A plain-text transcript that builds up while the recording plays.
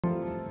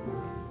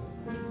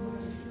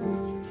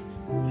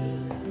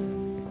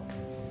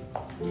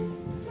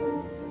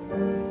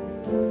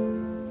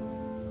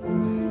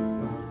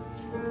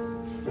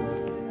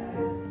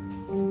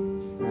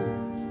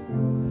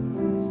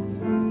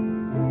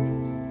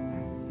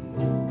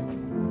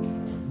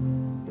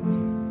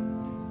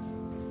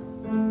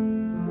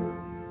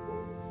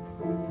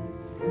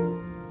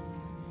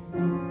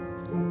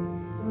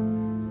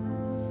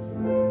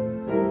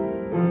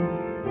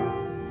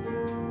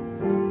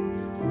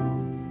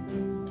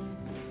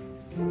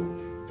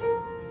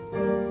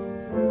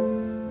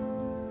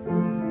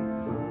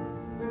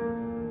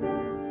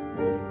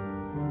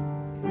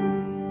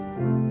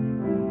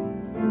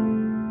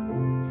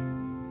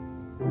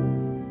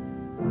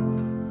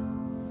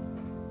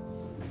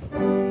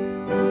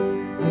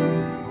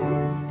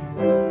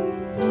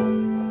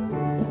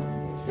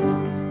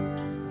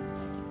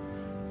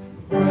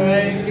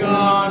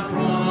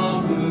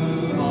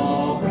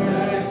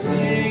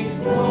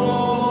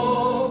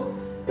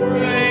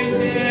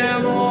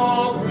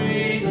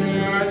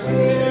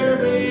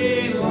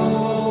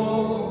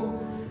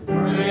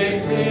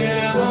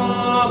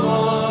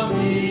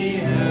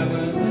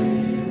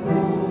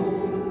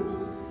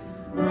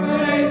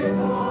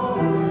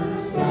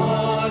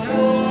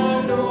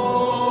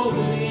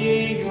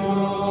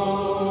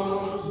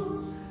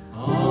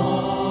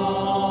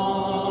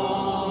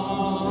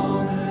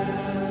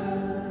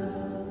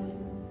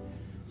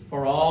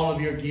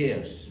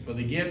for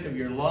the gift of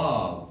your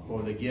love,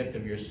 for the gift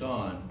of your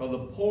Son, for the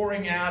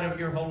pouring out of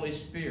your Holy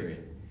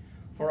Spirit,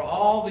 for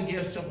all the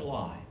gifts of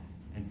life,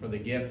 and for the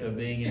gift of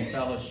being in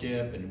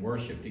fellowship and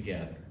worship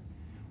together.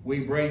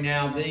 We bring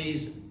now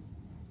these,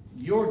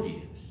 your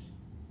gifts,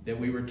 that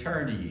we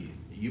return to you,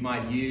 that you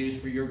might use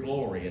for your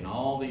glory in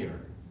all the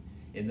earth.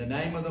 In the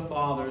name of the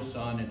Father,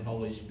 Son, and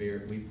Holy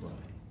Spirit we pray.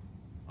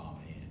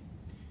 Amen.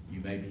 You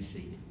may be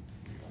seated.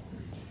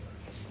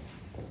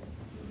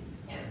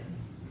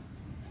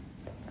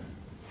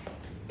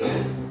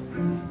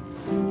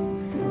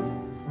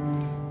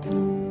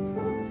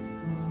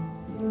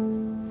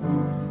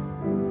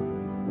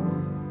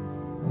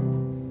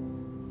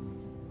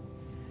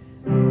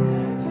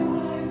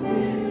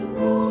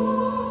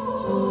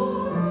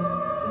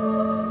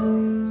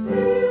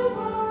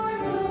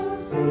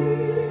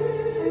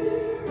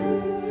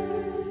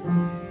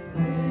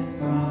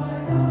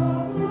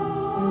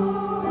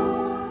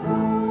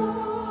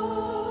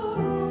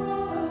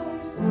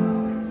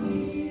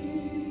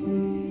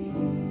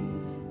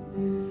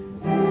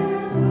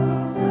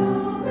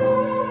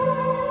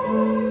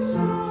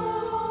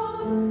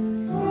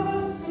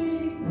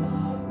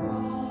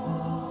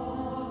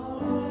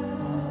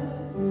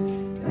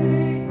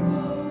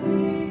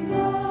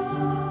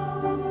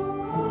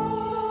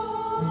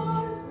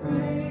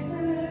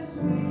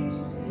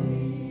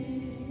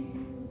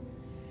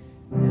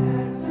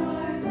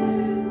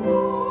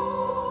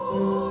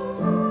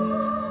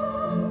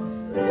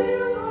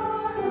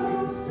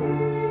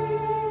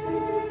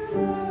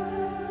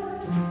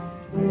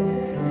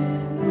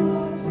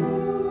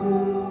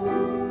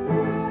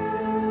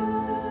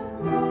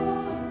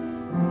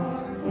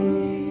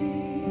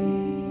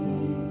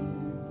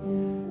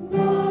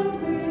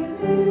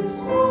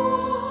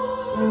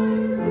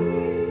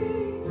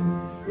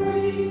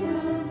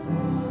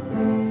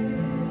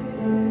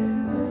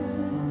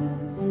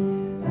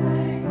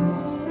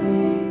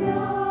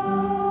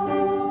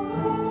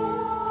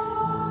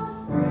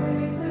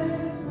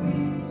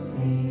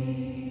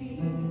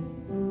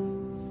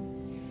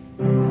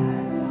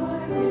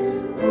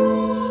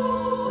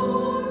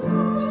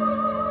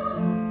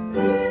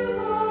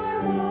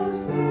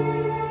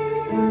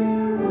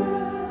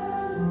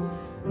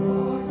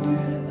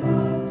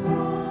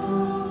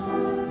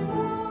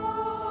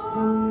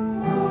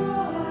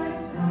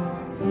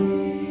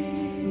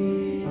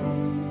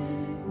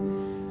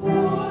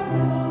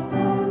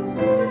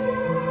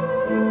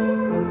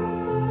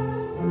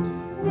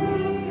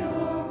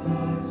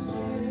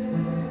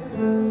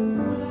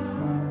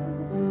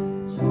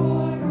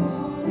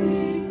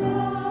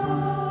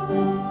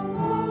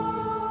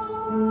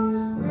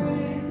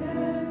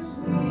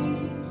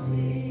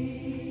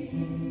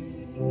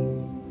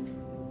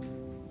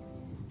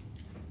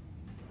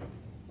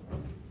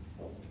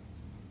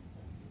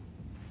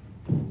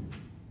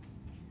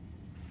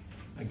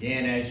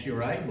 Again, as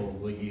you're able,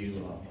 will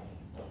you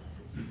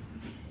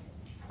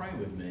pray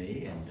with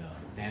me and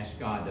ask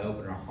God to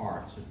open our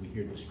hearts as we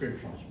hear the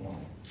scripture this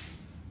morning.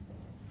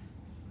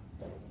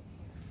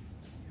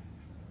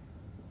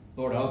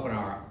 Lord, open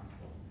our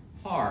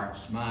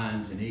hearts,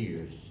 minds, and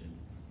ears. And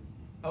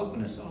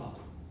open us up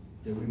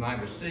that we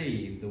might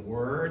receive the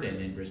word, and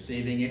in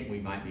receiving it we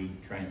might be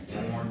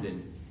transformed,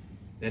 and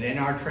that in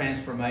our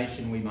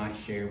transformation we might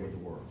share with the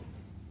world.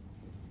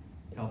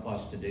 Help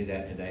us to do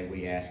that today,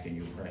 we ask in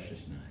your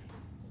precious name.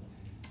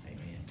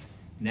 Amen.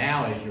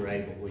 Now, as you're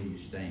able, will you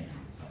stand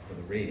for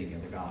the reading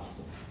of the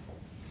gospel?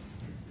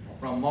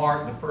 From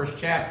Mark, the 1st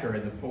chapter,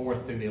 and the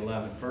 4th through the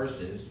 11th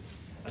verses,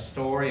 a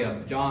story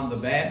of John the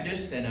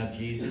Baptist and of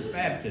Jesus'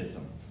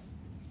 baptism.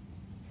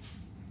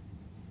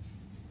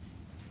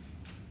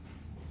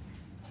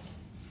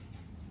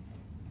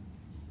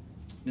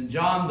 And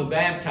John the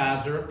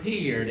Baptizer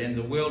appeared in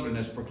the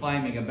wilderness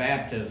proclaiming a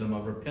baptism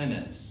of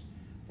repentance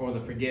for the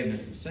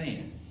forgiveness of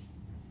sins.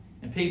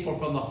 And people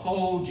from the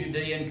whole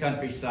Judean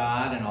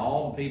countryside and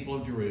all the people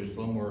of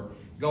Jerusalem were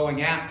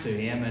going out to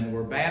him and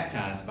were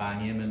baptized by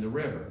him in the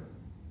river,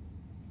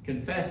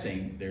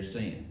 confessing their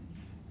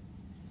sins.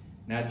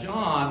 Now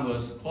John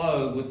was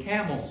clothed with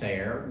camel's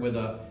hair, with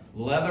a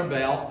leather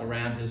belt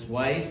around his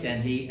waist,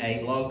 and he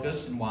ate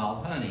locusts and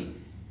wild honey.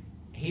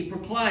 He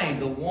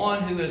proclaimed, "The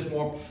one who is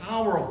more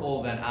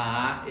powerful than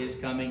I is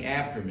coming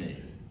after me.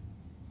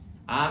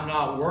 I'm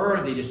not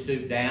worthy to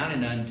stoop down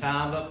and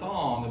untie the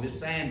thong of his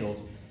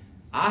sandals.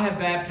 I have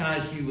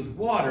baptized you with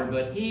water,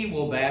 but he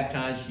will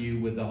baptize you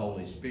with the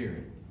Holy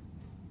Spirit."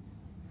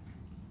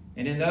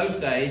 And in those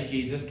days,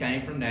 Jesus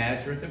came from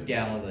Nazareth of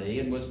Galilee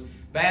and was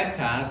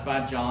baptized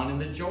by John in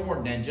the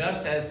Jordan. And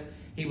just as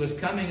he was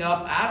coming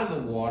up out of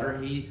the water,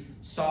 he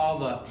saw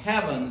the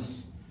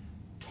heavens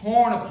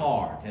torn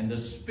apart and the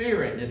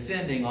Spirit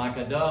descending like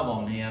a dove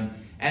on him.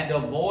 And a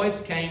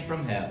voice came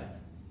from heaven,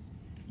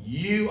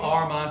 "You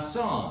are my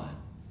Son,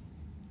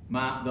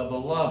 the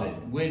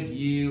beloved. With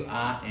you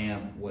I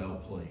am well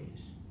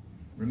pleased."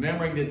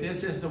 Remembering that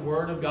this is the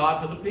word of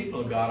God for the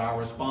people of God, our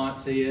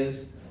response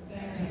is,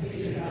 "Thanks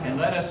be to God." And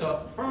let us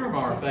affirm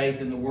our faith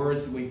in the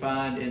words that we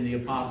find in the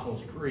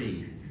Apostles'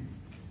 Creed.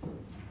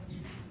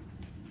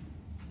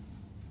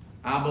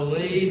 I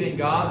believe in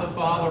God the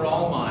Father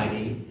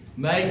Almighty,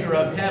 maker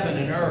of heaven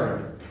and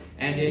earth,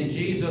 and in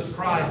Jesus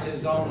Christ,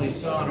 his only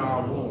Son,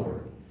 our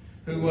Lord,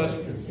 who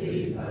was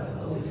conceived by the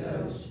Holy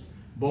Ghost,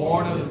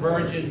 born of the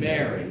Virgin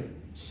Mary,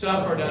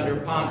 suffered under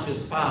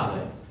Pontius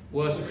Pilate,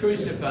 was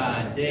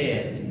crucified,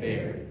 dead, and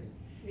buried.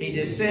 He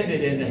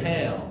descended into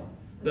hell.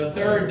 The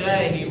third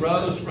day he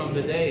rose from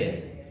the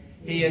dead.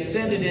 He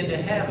ascended into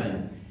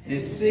heaven and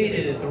is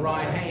seated at the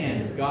right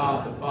hand of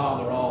God the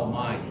Father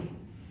Almighty.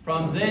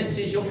 From thence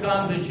he shall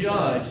come to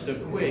judge the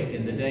quick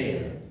and the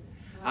dead.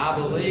 I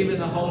believe in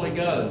the Holy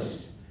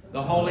Ghost,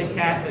 the Holy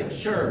Catholic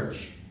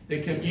Church,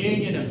 the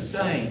communion of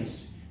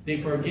saints, the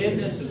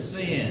forgiveness of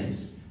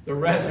sins, the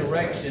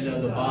resurrection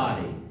of the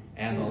body,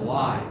 and the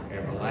life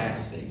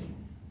everlasting.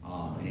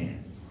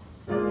 Amen.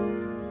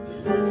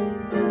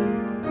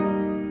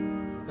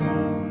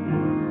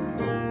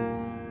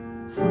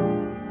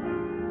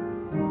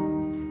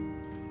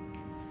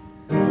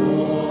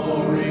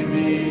 Glory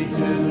be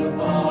to the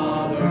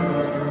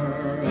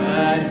Father,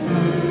 and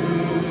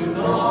to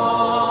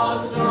the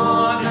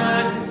Son,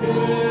 and to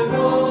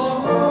the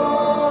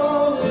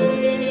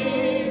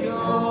Holy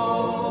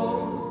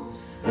Ghost,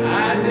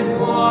 as it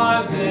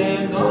was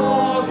in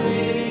the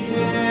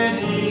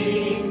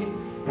beginning,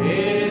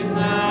 it is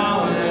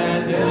now,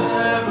 and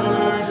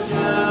ever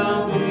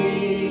shall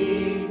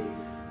be,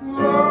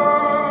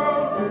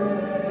 world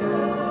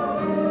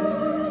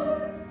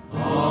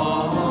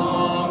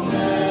without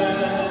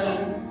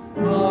end.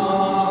 Amen.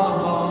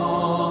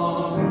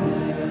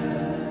 Amen.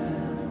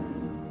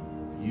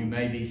 You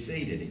may be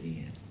seated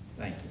again.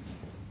 Thank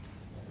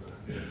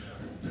you.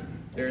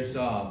 There's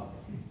the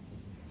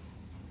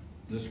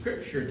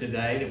scripture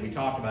today that we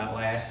talked about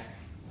last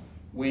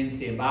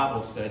Wednesday in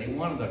Bible study.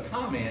 One of the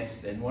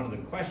comments and one of the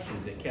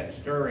questions that kept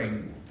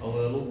stirring a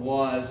little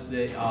was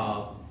the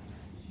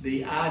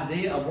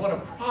idea of what a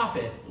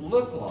prophet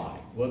looked like.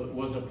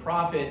 Was a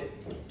prophet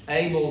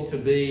able to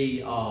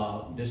be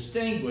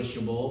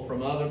distinguishable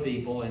from other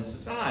people in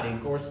society? And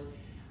of course,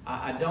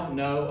 I don't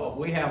know.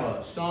 We have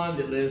a son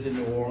that lives in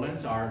New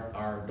Orleans.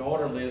 Our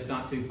daughter lives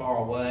not too far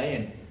away,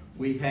 and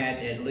we've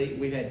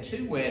had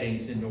 2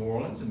 weddings in New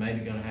Orleans, and maybe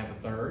going to have a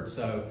third.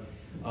 So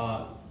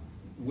not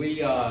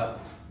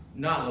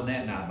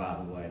Lynette and I, by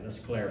the way. Let's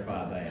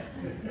clarify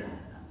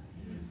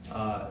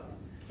that.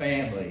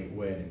 Family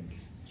weddings.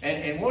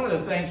 And one of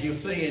the things you'll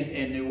see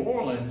in New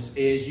Orleans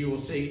is you will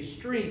see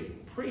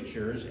street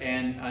preachers,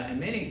 and on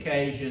many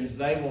occasions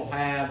they will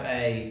have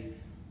I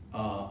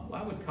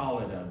would call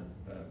it a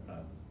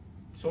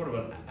sort of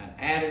an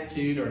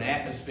attitude or an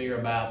atmosphere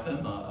about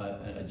them,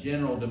 a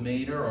general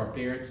demeanor or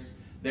appearance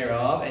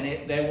thereof,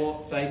 and they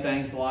will say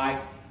things like,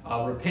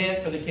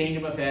 repent, for the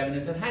kingdom of heaven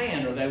is at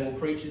hand, or they will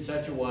preach in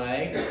such a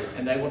way,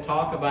 and they will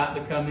talk about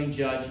the coming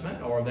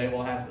judgment, or they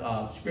will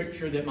have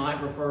scripture that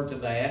might refer to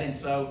that, and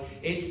so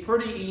it's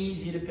pretty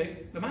easy to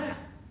pick them out.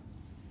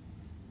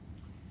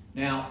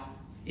 Now,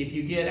 if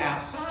you get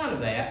outside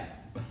of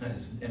that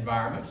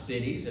environment,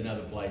 cities and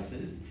other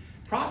places,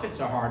 prophets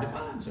are hard to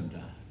find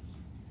sometimes.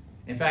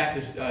 In fact,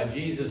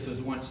 Jesus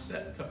has once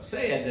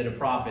said that a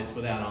prophet's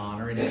without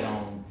honor in his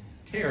own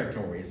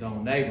territory, his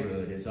own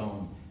neighborhood, his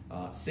own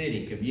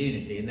city,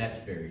 community, and that's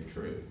very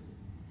true.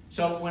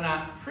 So when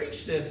I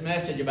preach this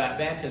message about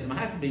baptism, I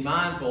have to be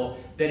mindful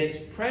that it's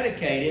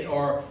predicated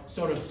or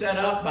sort of set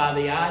up by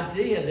the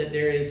idea that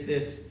there is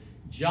this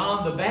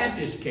John the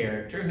Baptist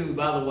character, who,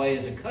 by the way,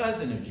 is a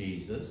cousin of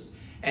Jesus,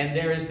 and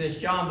there is this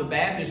John the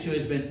Baptist who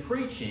has been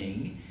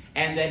preaching,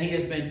 and that he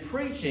has been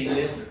preaching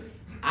this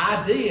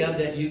idea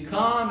that you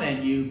come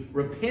and you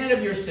repent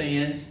of your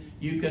sins,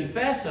 you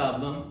confess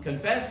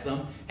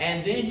them,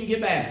 and then you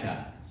get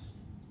baptized.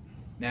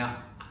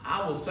 Now,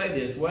 I will say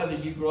this, whether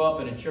you grew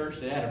up in a church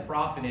that had a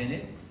prophet in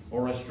it,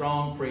 or a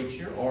strong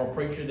preacher, or a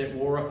preacher that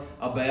wore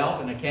a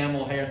belt and a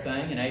camel hair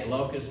thing and ate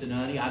locusts and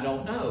honey, I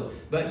don't know.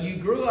 But if you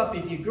grew up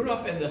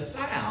in the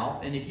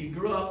South, and if you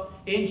grew up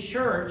in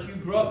church, you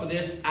grew up with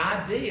this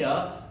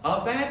idea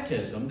of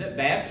baptism, that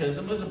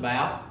baptism was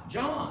about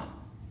John,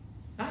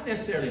 not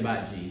necessarily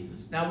about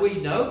Jesus. Now, we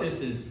know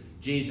this is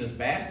Jesus'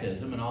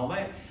 baptism and all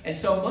that. And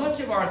so much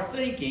of our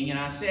thinking, and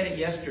I said it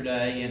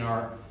yesterday in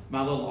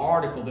my little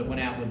article that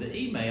went out with the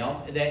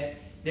email, that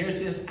there's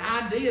this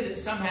idea that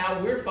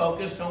somehow we're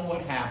focused on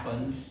what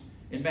happens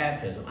in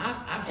baptism.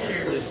 I've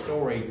shared this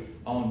story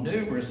on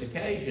numerous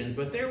occasions,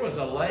 but there was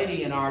a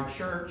lady in our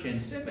church in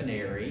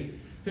seminary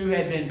who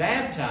had been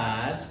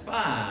baptized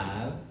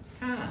 5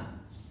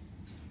 times.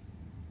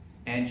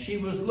 And she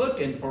was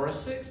looking for a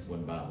 6th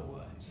one, by the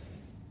way.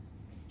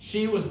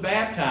 She was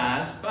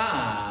baptized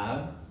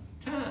 5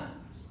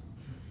 times.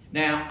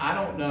 Now, I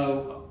don't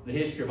know the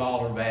history of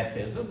all her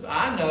baptisms.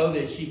 I know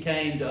that she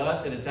came to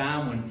us at a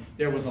time when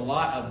there was a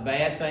lot of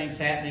bad things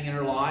happening in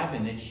her life,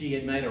 and that she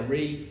had made a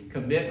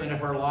recommitment of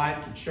her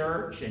life to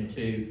church and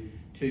to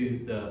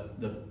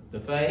the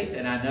faith.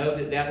 And I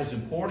know that was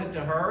important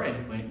to her,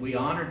 and we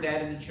honored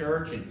that in the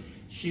church. And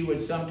she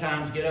would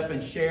sometimes get up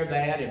and share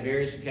that at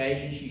various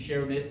occasions. She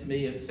shared with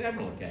me at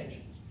several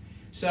occasions.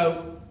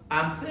 So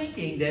I'm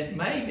thinking that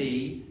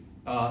maybe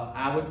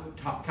I would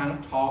kind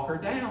of talk her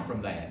down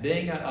from that.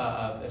 Being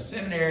a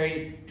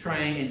seminary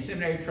trained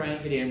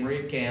at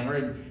Emory at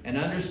Candler, and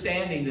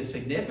understanding the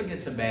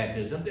significance of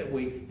baptism,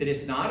 that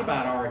it's not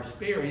about our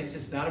experience,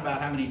 it's not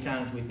about how many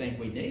times we think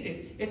we need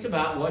it, it's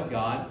about what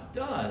God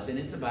does, and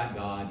it's about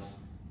God's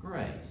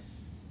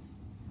grace.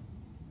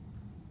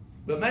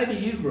 But maybe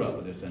you grew up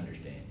with this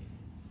understanding.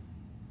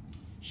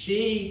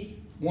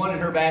 She wanted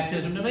her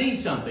baptism to mean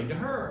something to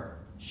her.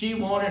 She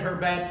wanted her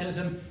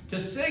baptism to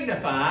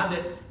signify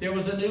that there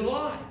was a new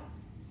life.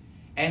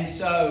 And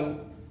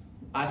so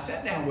I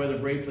sat down with her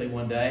briefly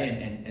one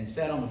day and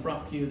sat on the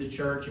front pew of the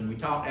church, and we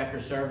talked after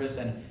service,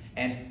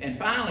 and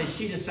finally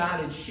she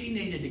decided she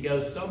needed to go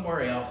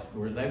somewhere else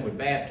where they would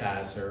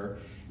baptize her.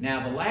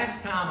 Now, the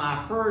last time I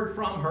heard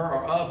from her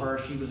or of her,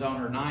 she was on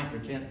her 9th or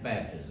 10th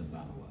baptism, by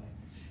the way.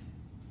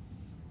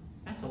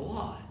 That's a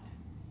lot.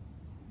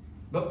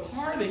 But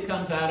part of it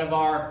comes out of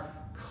our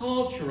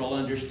cultural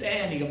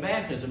understanding of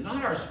baptism,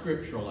 not our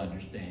scriptural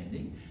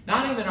understanding,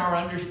 not even our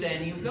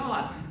understanding of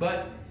God.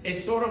 But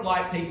it's sort of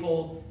like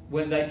people,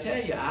 when they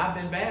tell you, I've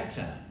been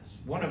baptized.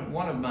 One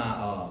of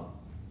my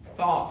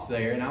thoughts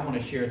there, and I want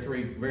to share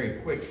 3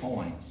 very quick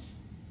points,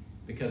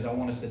 because I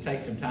want us to take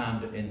some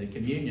time in the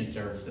communion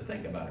service to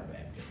think about our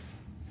baptism.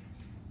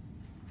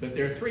 But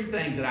there are 3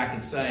 things that I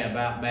can say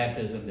about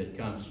baptism that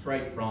come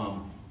straight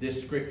from this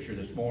scripture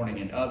this morning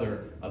and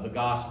other of the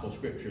gospel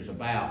scriptures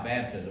about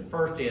baptism.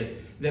 First is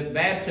that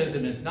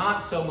baptism is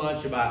not so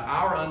much about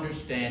our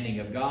understanding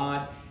of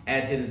God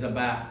as it is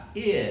about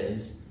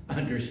His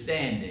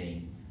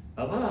understanding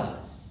of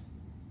us.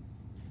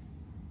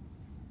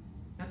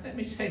 Now let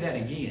me say that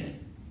again.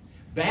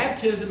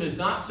 Baptism is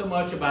not so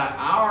much about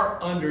our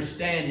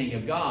understanding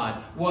of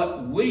God,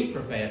 what we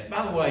profess.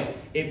 By the way,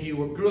 if you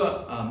grew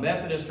up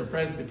Methodist or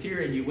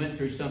Presbyterian, you went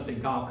through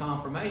something called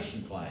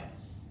confirmation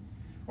class.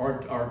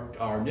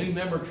 Or new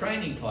member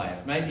training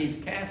class. Maybe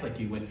if Catholic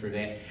you went through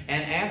that.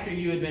 And after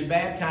you had been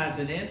baptized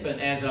as an infant,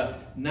 as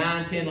a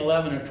 9, 10,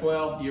 11, or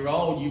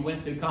 12-year-old, you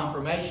went through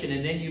confirmation,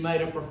 and then you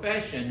made a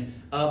profession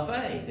of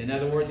faith. In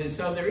other words, and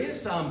so there is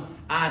some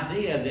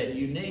idea that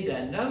you need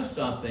to know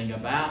something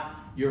about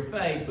your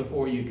faith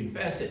before you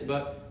confess it,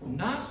 but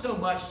not so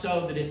much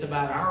so that it's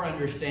about our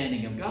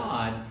understanding of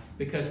God,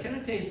 because can I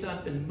tell you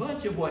something?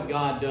 Much of what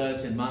God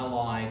does in my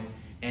life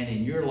and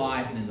in your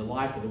life and in the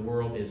life of the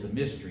world is a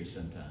mystery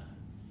sometimes.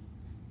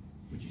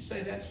 Would you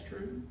say that's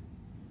true?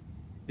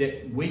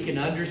 That we can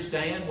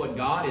understand what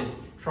God is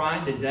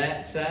trying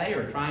to say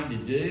or trying to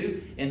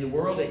do in the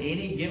world at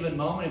any given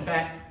moment. In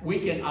fact, we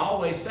can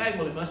always say,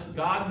 well,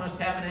 God must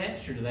have an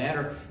answer to that,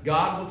 or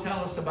God will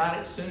tell us about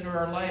it sooner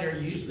or later,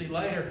 usually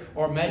later,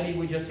 or maybe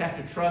we just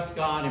have to trust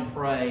God and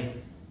pray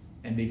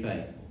and be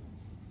faithful.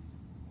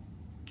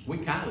 We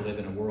kind of live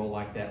in a world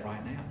like that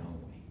right now, don't we?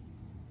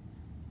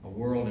 A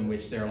world in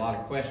which there are a lot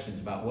of questions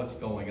about what's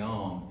going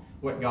on,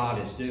 what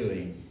God is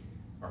doing,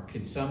 or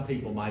some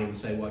people might even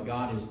say what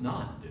God is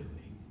not doing.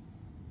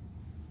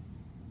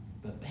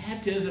 But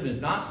baptism is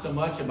not so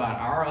much about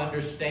our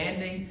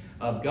understanding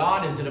of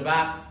God as it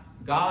about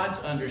God's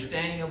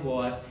understanding of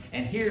us,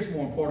 and here's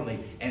more importantly,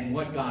 and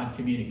what God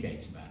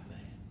communicates about that.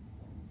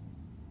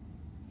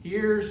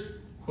 Here's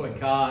what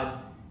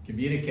God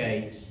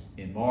communicates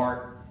in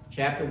Mark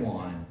chapter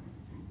 1,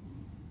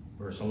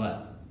 verse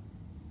 11.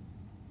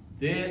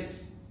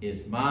 This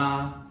is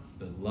my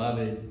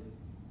beloved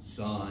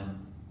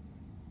Son,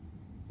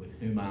 with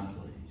whom I'm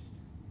pleased.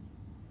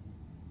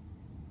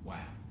 Wow.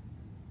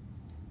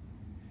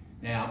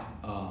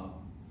 Now,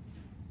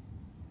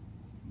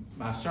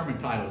 my sermon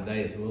title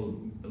today is a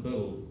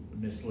little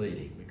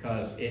misleading,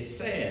 because it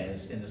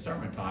says in the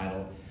sermon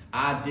title,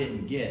 I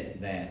didn't get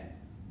that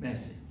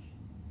message.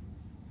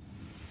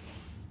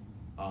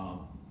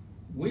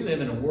 We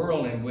live in a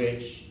world in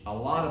which a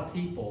lot of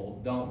people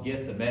don't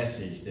get the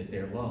message that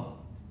they're loved.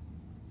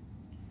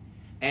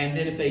 And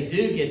then if they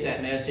do get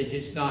that message,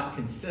 it's not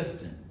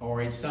consistent,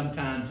 or it's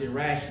sometimes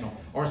irrational,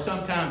 or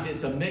sometimes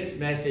it's a mixed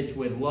message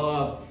with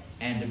love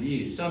and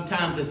abuse.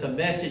 Sometimes it's a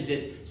message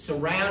that's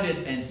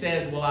surrounded and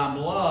says, well, I'm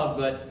loved,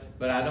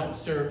 but I don't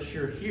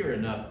sure hear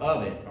enough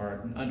of it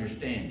or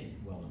understand it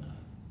well enough.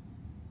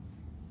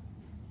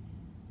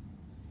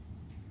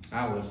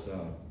 I was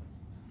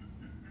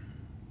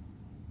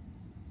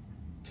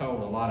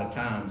told a lot of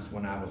times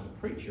when I was a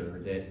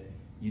preacher that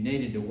you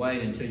needed to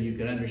wait until you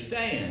could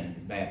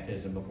understand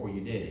baptism before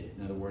you did it.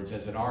 In other words,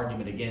 as an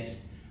argument against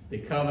the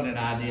covenant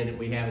idea that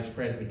we have as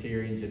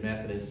Presbyterians and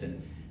Methodists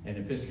and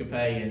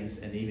Episcopalians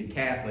and even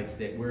Catholics,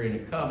 that we're in a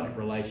covenant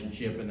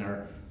relationship in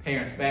our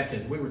parents'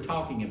 baptism. We were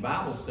talking in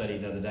Bible study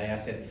the other day. I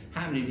said,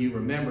 how many of you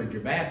remembered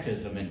your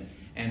baptism?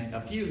 And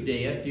a few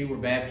did. A few were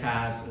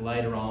baptized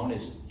later on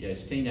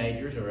as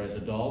teenagers or as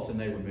adults, and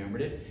they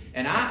remembered it.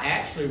 And I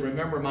actually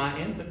remember my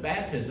infant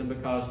baptism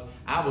because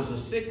I was a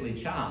sickly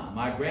child.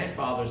 My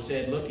grandfather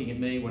said, looking at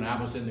me when I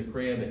was in the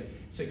crib at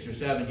 6 or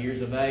 7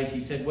 years of age, he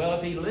said, well,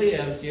 if he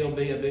lives, he'll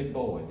be a big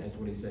boy. That's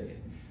what he said.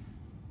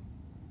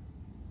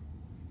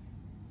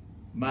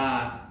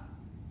 My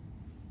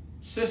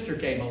sister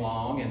came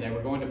along, and they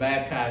were going to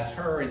baptize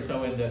her, and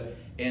so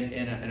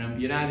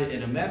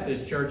in a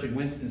Methodist church in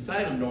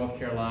Winston-Salem, North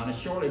Carolina,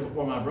 shortly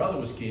before my brother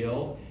was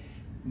killed.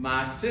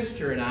 My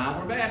sister and I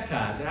were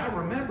baptized, and I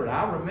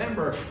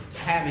remember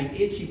having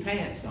itchy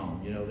pants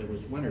on. You know, there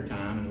was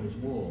wintertime and it was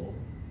wool.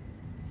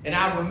 And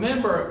I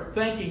remember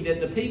thinking that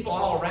the people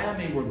all around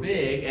me were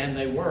big, and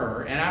they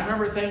were. And I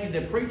remember thinking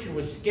the preacher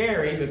was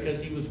scary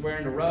because he was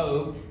wearing a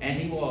robe, and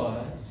he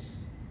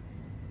was.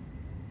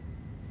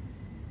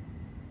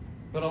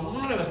 But a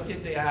lot of us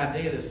get the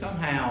idea that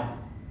somehow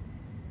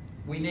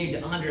we need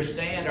to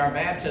understand our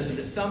baptism,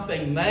 that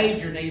something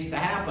major needs to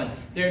happen.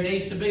 There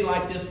needs to be,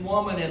 like this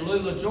woman in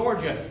Lula,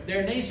 Georgia,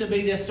 there needs to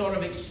be this sort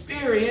of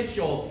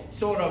experiential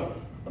sort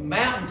of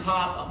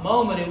mountaintop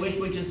moment in which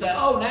we can say,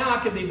 oh, now I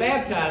can be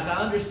baptized. I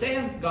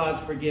understand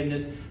God's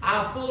forgiveness.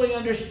 I fully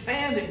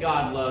understand that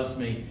God loves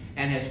me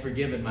and has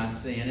forgiven my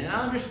sin. And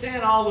I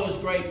understand all those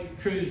great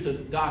truths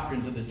and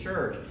doctrines of the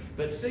church.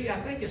 But see, I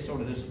think it's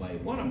sort of this way.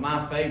 One of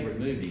my favorite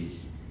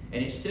movies,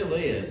 and it still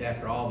is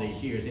after all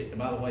these years.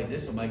 By the way,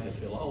 this will make us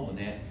feel old in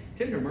that.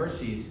 Tender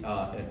Mercies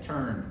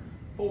turned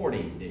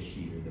 40 this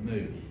year, the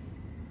movie.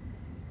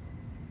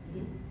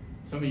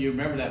 Some of you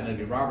remember that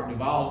movie. Robert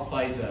Duvall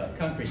plays a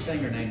country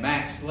singer named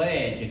Max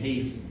Sledge, and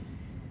he's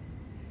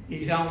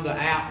on the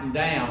out and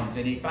downs,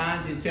 and he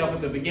finds himself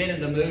at the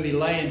beginning of the movie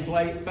laying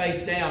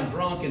face down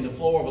drunk in the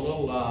floor of a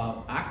little,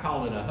 I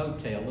call it a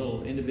hotel,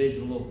 little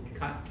individual little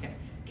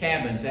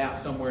cabins out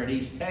somewhere in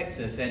East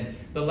Texas, and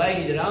the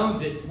lady that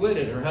owns it's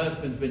widowed. Her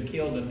husband's been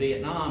killed in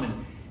Vietnam,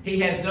 and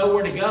he has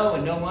nowhere to go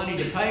and no money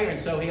to pay her, and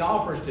so he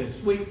offers to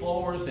sweep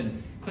floors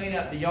and clean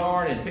up the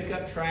yard and pick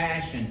up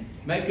trash and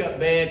make up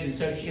beds, and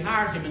so she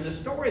hires him. And the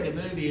story of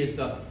the movie is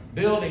the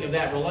building of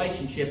that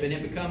relationship, and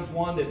it becomes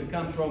one that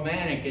becomes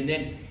romantic, and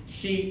then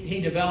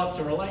he develops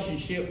a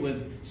relationship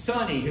with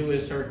Sonny, who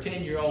is her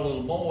 10-year-old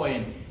little boy,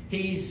 and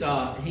he's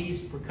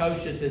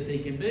precocious as he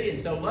can be. And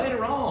so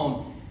later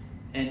on,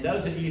 and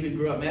those of you who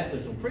grew up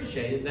Methodist will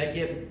appreciate it, they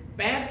get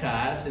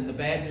baptized in the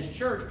Baptist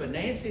church. But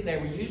Nancy, they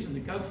were using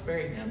the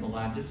Cokesbury hymnal.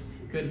 I just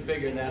couldn't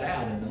figure that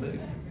out in the movie.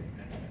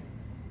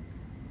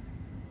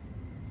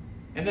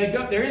 And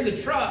they're in the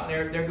truck,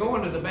 they're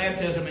going to the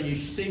baptism, and you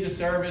see the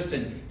service,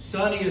 and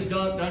Sonny is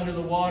dunked under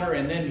the water,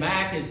 and then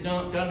Mac is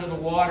dunked under the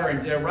water,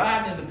 and they're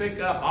riding in the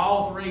pickup,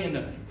 all three in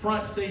the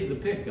front seat of the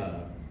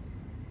pickup.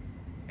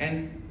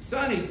 And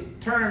Sonny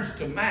turns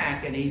to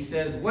Mac and he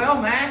says,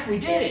 well, Mac, we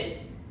did it.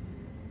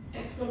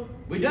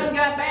 We done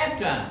got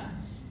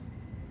baptized.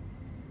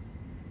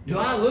 Do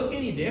I look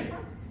any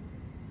different?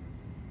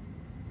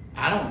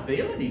 I don't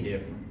feel any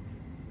different.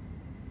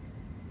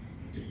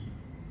 You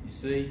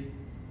see?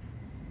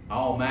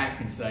 All Mac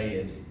can say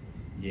is,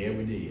 yeah,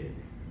 we did.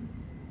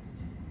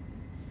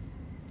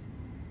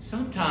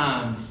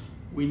 Sometimes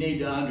we need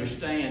to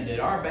understand that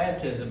our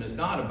baptism is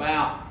not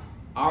about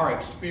our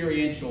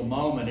experiential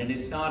moment, and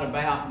it's not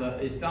about,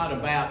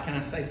 can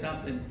I say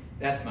something?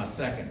 That's my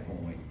second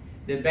point.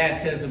 That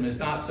baptism is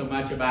not so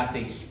much about the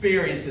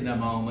experience in the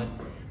moment,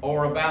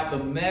 or about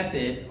the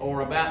method,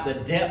 or about the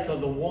depth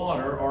of the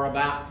water, or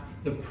about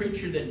the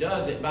preacher that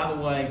does it. By the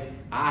way,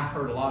 I've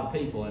heard a lot of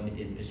people,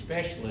 and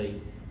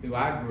especially who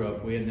I grew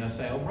up with, and they'll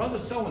say, oh, Brother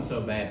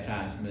so-and-so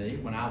baptized me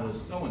when I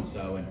was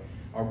so-and-so,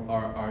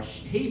 or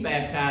he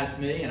baptized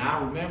me, and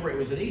I remember it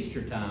was at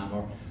Easter time,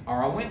 or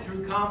I went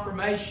through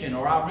confirmation,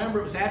 or I remember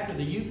it was after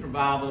the youth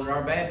revival at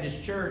our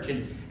Baptist church,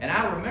 and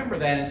I remember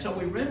that. And so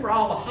we remember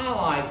all the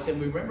highlights, and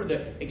we remember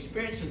the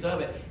experiences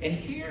of it. And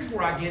here's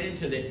where I get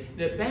into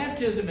that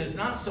baptism is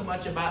not so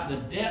much about the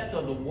depth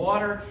of the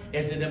water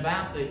as it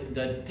about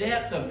the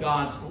depth of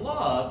God's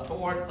love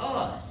toward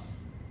us.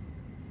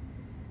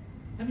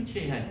 Let me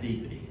tell you how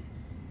deep it is.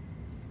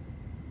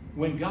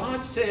 When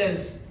God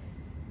says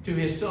to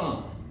his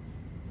son,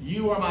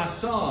 you are my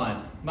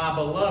son, my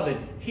beloved,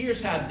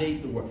 here's how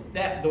deep the word.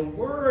 That the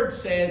word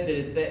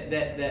says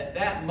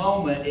that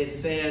moment it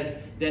says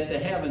that the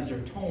heavens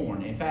are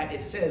torn. In fact,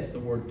 it says the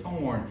word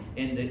torn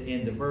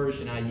in the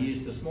version I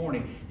used this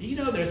morning. Do you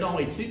know there's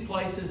only 2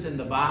 places in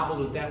the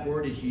Bible that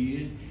word is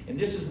used? And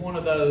this is one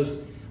of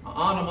those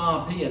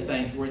onomatopoeia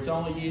things where it's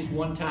only used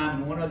one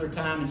time and one other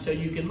time, and so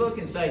you can look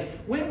and say,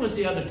 when was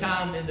the other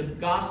time in the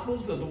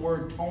Gospels that the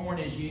word torn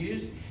is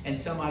used? And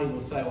somebody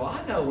will say, well,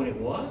 I know when it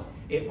was.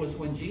 It was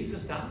when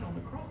Jesus died on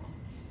the cross.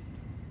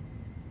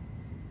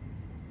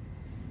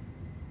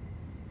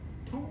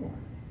 Torn.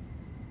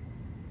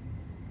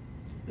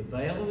 The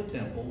veil of the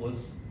temple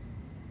was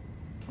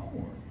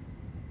torn.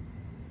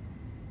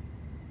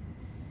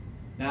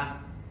 Now,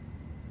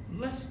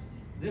 this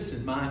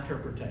is my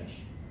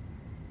interpretation.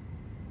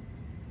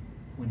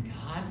 When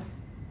God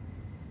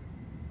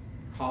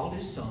called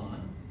his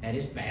son at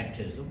his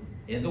baptism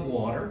in the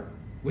water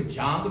with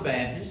John the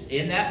Baptist,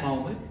 in that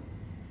moment,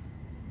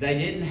 they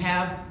didn't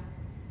have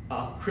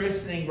a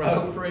christening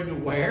robe for him to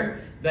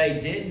wear. They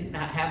didn't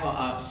have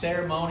a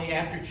ceremony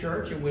after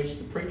church in which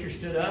the preacher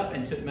stood up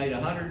and made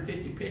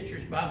 150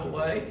 pictures, by the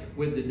way,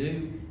 with the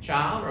new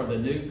child or the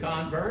new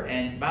convert.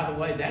 And by the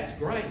way, that's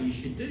great. You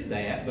should do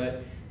that.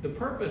 But the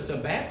purpose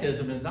of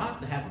baptism is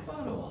not to have a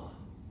photo op.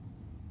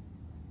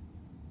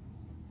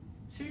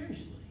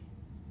 Seriously.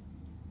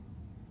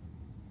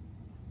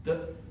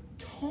 The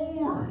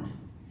torn.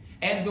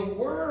 And the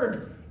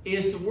word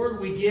is the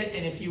word we get,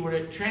 and if you were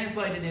to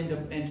translate it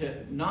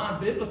into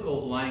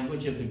non-biblical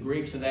language of the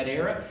Greeks of that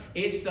era,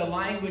 it's the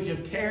language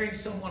of tearing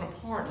someone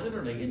apart,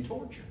 literally, in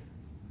torture.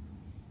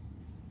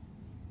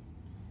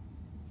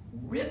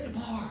 Ripped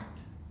apart.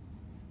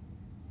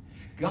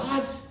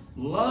 God's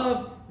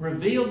love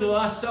revealed to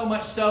us so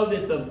much so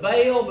that the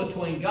veil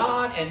between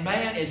God and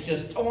man is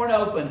just torn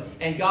open,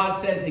 and God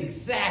says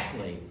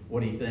exactly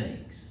what he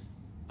thinks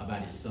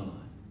about his Son.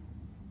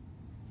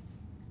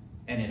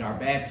 And in our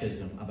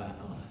baptism, about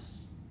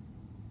us.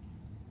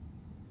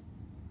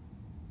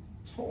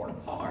 Torn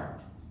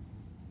apart.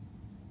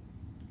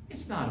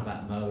 It's not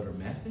about mode or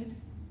method.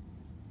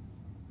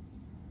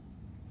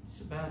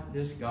 It's about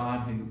this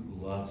God who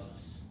loves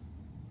us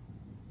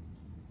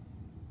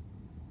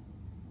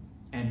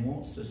and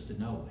wants us to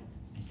know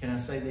it. And can I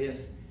say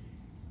this?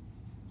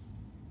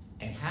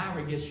 And however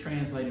it gets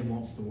translated,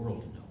 wants the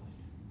world to know it.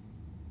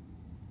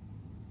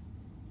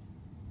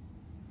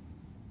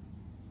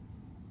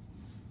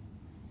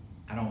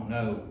 I don't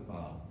know,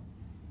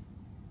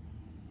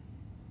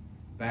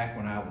 back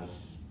when I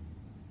was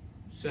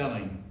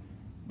selling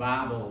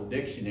Bible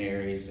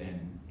dictionaries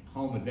and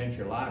home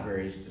adventure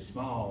libraries to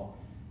small,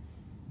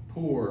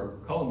 poor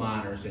coal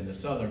miners in the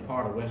southern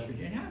part of West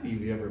Virginia. How many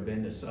of you ever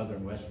been to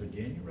southern West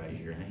Virginia? Raise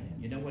your hand.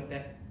 You know what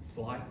that's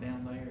like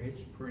down there?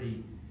 It's a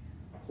pretty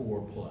poor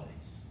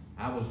place.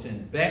 I was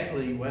in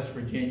Beckley, West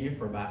Virginia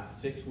for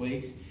about 6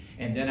 weeks,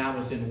 and then I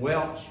was in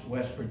Welch,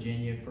 West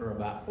Virginia for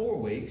about 4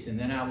 weeks, and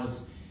then I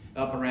was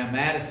up around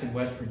Madison,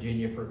 West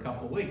Virginia for a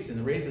couple of weeks. And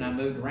the reason I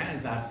moved around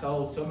is I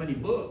sold so many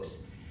books.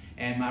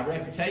 And my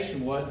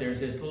reputation was,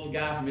 there's this little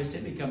guy from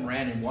Mississippi come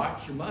around and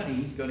watch your money.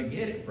 He's going to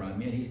get it from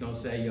you, and he's going to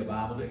sell you a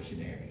Bible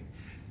dictionary.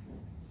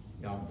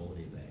 Y'all can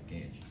believe that,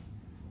 can't you?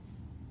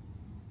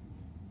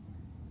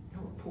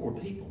 There were poor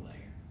people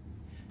there.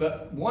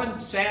 But one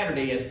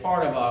Saturday, as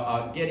part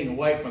of getting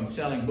away from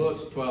selling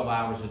books 12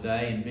 hours a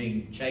day and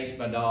being chased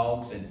by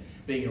dogs and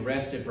being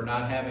arrested for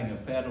not having a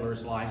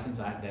peddler's license,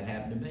 that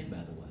happened to me, by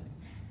the way.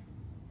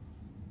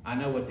 I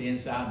know what the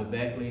inside of the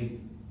Beckley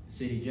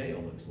City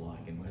Jail looks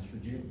like in West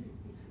Virginia.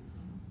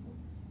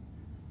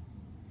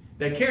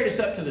 They carried us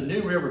up to the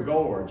New River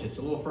Gorge. It's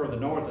a little further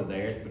north of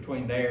there. It's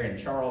between there and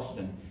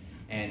Charleston.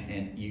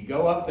 And you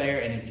go up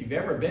there, and if you've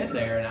ever been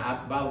there, and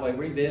I, by the way,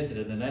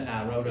 revisited, and then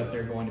I rode up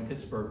there going to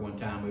Pittsburgh one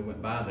time. We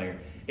went by there.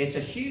 It's a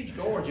huge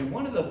gorge, and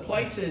one of the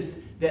places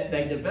that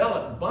they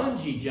developed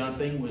bungee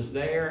jumping was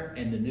there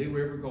in the New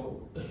River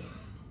Gorge.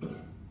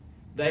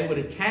 They would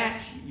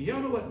attach, you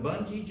don't know what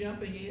bungee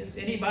jumping is?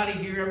 Anybody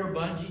here ever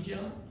bungee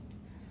jump?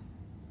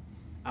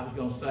 I was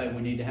going to say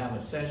we need to have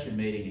a session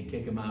meeting and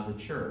kick them out of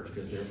the church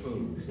because they're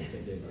fools if they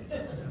do.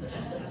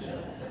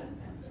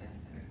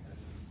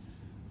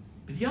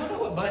 But y'all know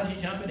what bungee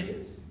jumping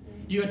is?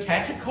 You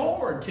attach a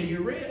cord to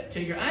your wrist,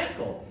 to your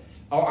ankle,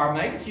 or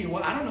maybe to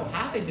your, I don't know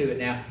how they do it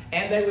now.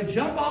 And they would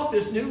jump off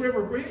this New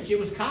River Bridge. It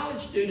was college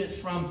students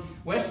from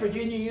West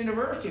Virginia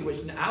University, which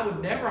I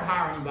would never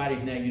hire anybody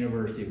from that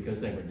university because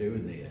they were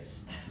doing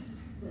this.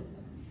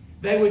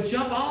 They would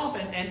jump off,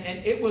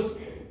 and it was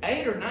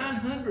 800 or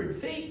 900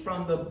 feet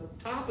from the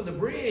top of the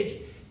bridge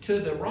to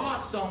the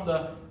rocks on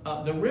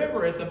the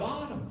river at the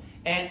bottom.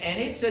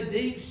 And it's a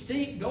deep,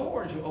 steep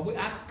gorge.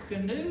 I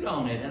canoed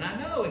on it, and I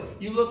know it.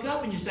 You look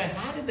up and you say,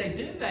 how did they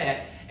do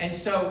that? And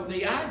so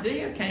the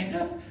idea came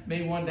to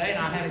me one day, and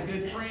I had a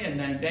good friend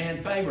named Dan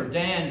Faber.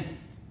 Dan,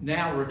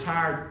 now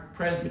retired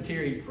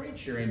Presbyterian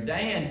preacher, and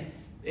Dan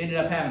ended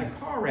up having a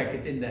car wreck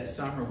at the end of that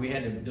summer. We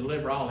had to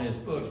deliver all his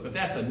books, but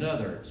that's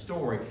another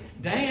story.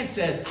 Dan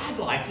says, I'd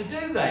like to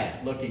do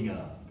that, looking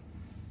up.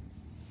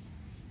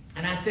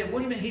 And I said, what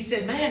do you mean? He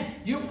said, man,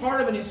 you're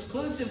part of an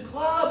exclusive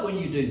club when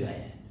you do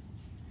that.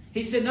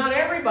 He said, not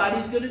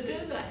everybody's going to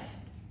do that.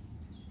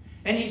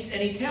 And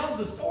he tells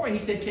the story. He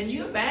said, can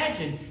you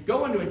imagine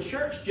going to a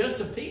church just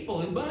of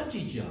people who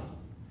bungee jump?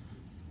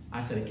 I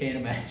said, I can't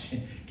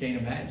imagine.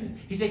 Can't imagine.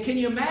 He said, can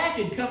you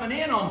imagine coming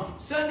in on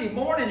Sunday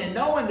morning and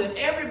knowing that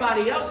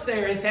everybody else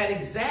there has had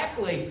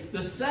exactly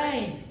the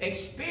same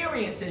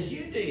experience as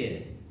you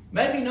did?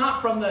 Maybe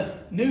not from the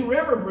New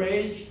River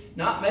Bridge,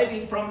 not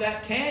maybe from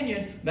that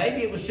canyon.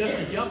 Maybe it was just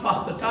to jump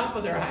off the top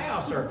of their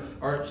house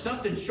or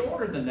something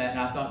shorter than that. And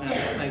I thought, now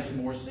that makes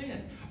more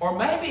sense. Or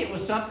maybe it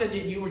was something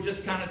that you were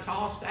just kind of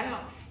tossed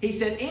out. He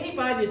said,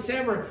 anybody that's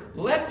ever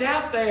leapt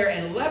out there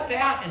and leapt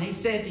out, and he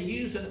said, to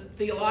use a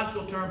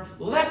theological term,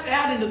 leapt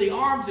out into the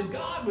arms of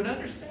God would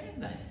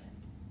understand that.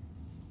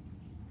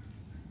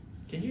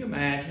 Can you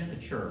imagine a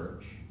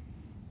church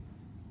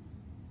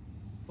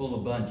full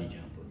of bungee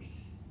jumpers?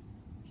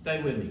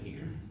 Stay with me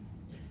here.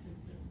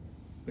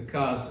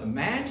 Because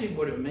imagine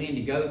what it would mean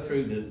to go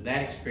through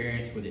that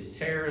experience with its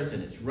terrors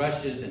and its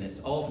rushes and its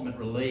ultimate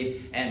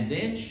relief, and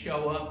then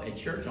show up at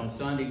church on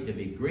Sunday to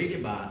be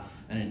greeted by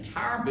an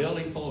entire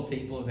building full of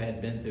people who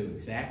had been through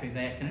exactly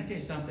that. Can I tell you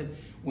something?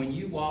 When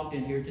you walked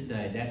in here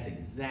today, that's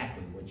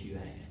exactly what you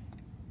had.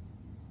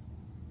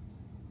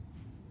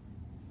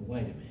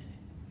 Wait a minute.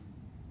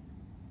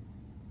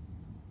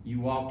 You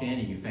walked in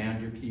and you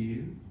found your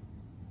pew.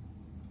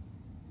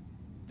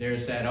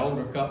 There's that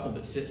older couple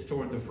that sits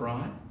toward the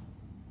front,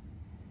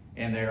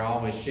 and they're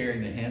always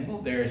sharing the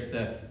hymnal. There's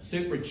the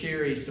super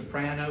cheery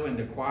soprano in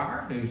the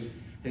choir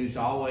who's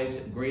always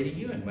greeting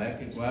you and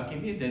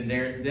welcoming you.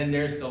 Then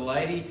there's the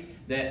lady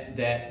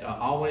that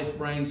always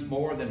brings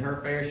more than her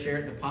fair share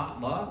at the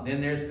potluck.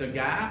 Then there's the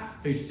guy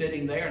who's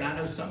sitting there, and I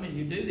know some of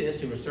you do this,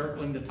 who are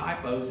circling the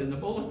typos in the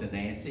bulletin,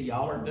 Nancy.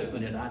 Y'all are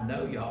doing it. I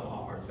know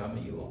y'all are. Some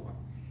of you are.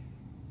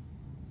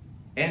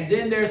 And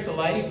then there's the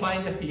lady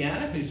playing the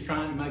piano who's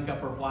trying to make up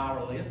her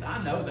flower list.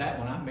 I know that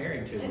one. I'm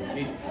married to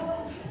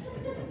her.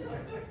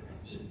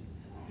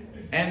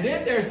 And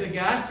then there's the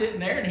guy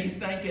sitting there, and he's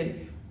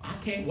thinking, I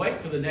can't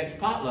wait for the next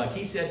potluck.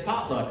 He said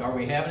potluck. Are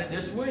we having it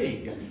this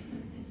week?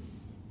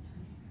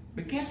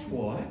 But guess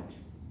what?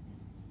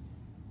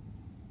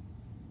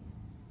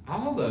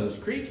 All those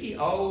creaky,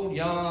 old,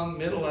 young,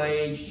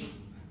 middle-aged,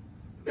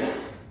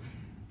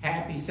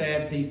 happy,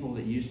 sad people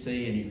that you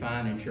see and you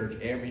find in church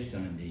every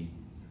Sunday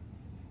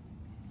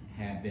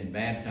have been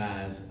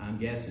baptized, I'm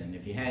guessing,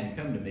 if you hadn't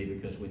come to me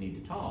because we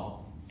need to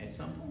talk, at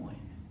some point.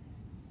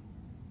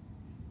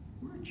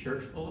 We're a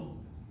church full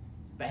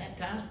of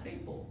baptized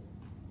people.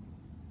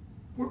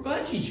 We're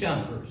bungee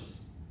jumpers.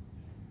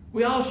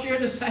 We all share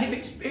the same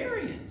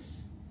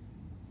experience.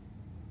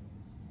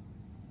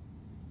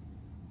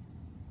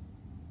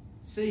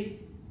 See,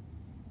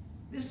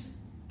 this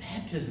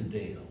baptism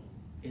deal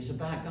is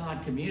about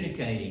God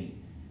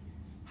communicating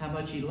how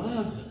much He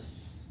loves us.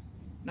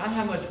 Not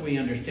how much we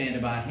understand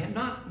about Him,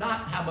 not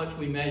how much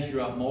we measure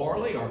up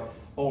morally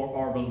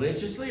or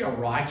religiously or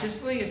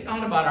righteously. It's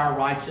not about our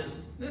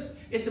righteousness.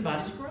 It's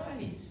about His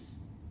grace.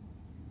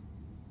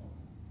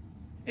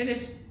 And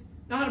it's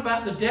not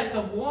about the depth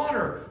of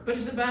water, but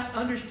it's about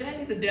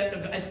understanding the depth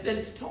of God. It's that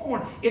it's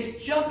torn.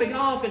 It's jumping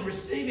off and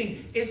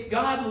receiving. It's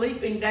God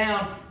leaping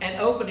down and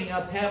opening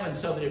up heaven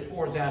so that it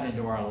pours out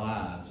into our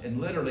lives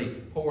and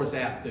literally pours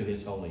out through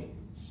His Holy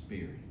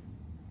Spirit.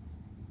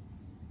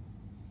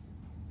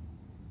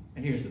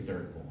 And here's the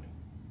third point.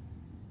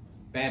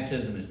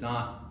 Baptism is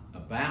not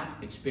about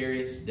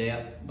experience,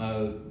 depth,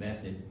 mode,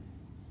 method,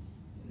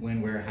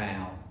 when, where,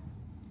 how,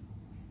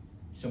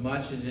 so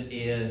much as it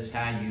is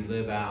how you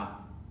live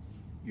out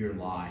your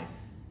life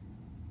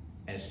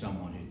as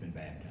someone who's been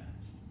baptized.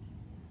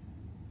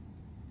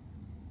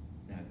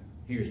 Now,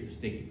 here's the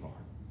sticky part.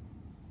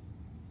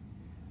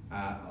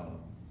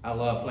 I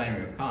love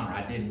Flannery O'Connor.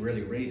 I didn't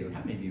really read her.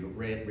 How many of you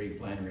read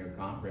Flannery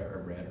O'Connor?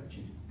 Or read her?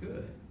 She's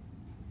good.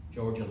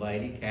 Georgia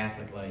lady,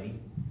 Catholic lady.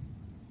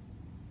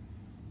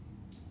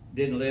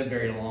 Didn't live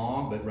very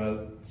long, but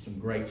wrote some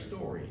great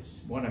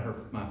stories. One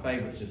of my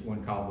favorites is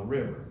one called The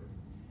River.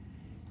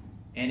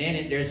 And in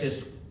it, there's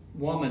this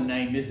woman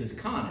named Mrs.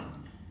 Conant,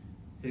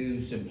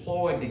 who's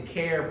employed to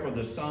care for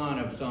the son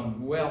of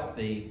some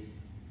wealthy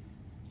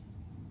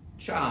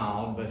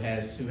child, but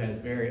who has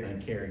very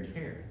uncaring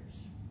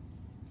parents.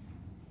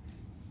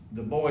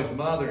 The boy's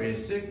mother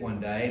is sick one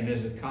day, and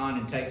Mrs.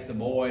 Conant takes the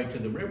boy to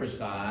the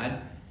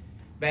riverside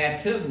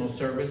baptismal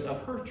service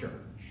of her church.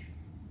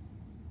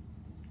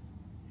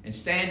 And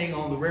standing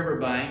on the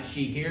riverbank,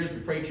 she hears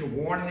the preacher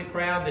warning the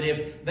crowd that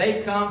if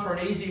they come for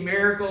an easy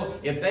miracle,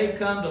 if they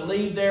come to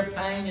leave their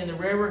pain in the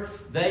river,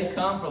 they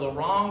come for the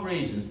wrong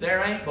reasons.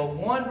 There ain't but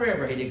one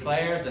river, he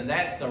declares, and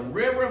that's the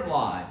river of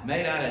life,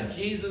 made out of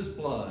Jesus'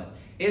 blood.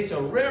 It's a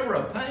river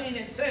of pain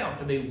itself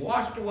to be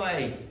washed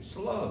away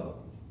slow.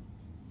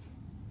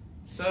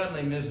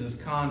 Suddenly, Mrs.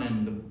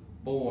 Conant, the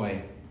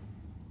boy,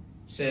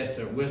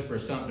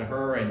 whispers something to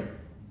her, and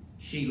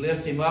she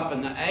lifts him up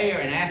in the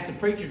air and asks the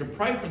preacher to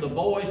pray for the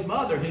boy's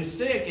mother who's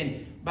sick.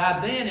 And by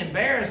then,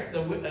 embarrassed,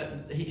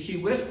 she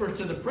whispers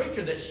to the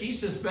preacher that she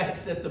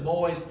suspects that the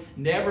boy's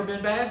never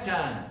been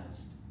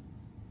baptized.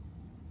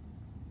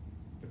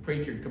 The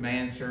preacher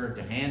commands her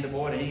to hand the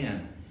boy to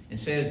him and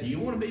says, "Do you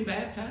want to be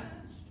baptized?"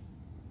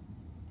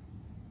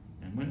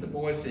 And when the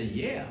boy says,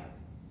 "Yeah,"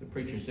 the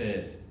preacher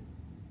says,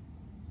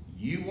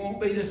 "You won't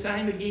be the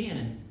same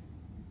again.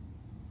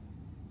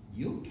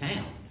 You'll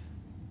count."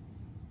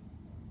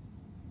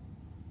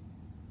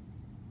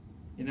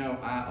 You know,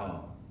 I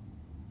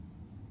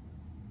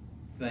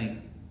think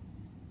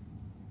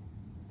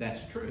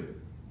that's true.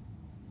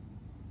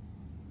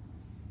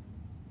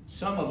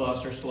 Some of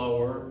us are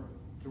slower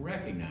to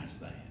recognize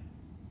that.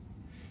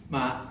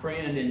 My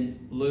friend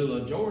in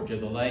Lula, Georgia,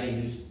 the lady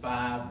who's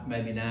 5,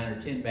 maybe 9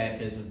 or 10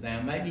 baptisms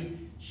now, maybe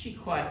she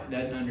quite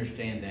doesn't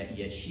understand that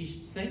yet. She's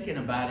thinking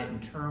about it in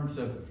terms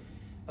of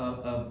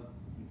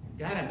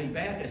got to be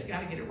baptized,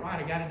 got to get it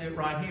right, I got to do it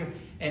right here.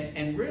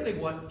 And really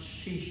what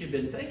she should have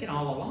been thinking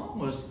all along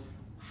was,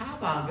 how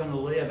am I going to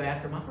live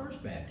after my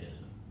first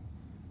baptism?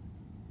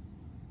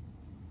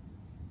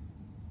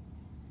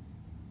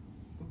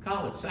 We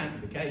call it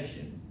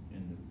sanctification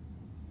in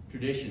the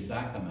traditions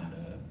I come out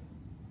of.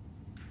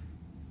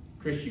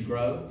 Christian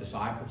growth,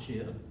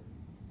 discipleship.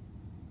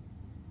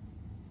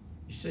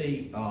 You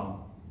see,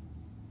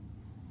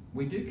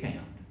 we do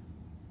count.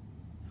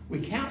 We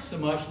count so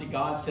much that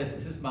God says,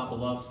 "This is my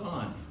beloved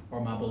son,"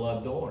 or "my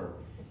beloved daughter."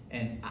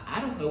 And I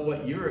don't know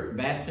what your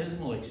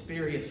baptismal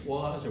experience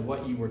was or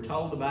what you were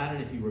told about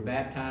it if you were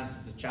baptized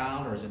as a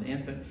child or as an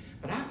infant,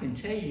 but I can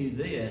tell you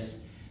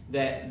this,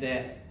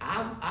 that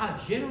I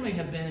generally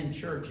have been in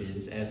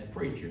churches as a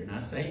preacher, and I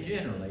say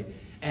generally,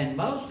 and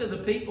most of the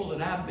people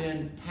that I've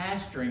been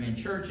pastoring in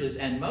churches,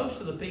 and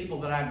most of the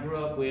people that I grew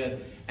up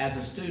with as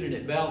a student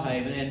at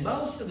Belhaven, and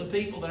most of the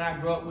people that I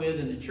grew up with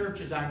in the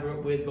churches I grew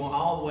up with, going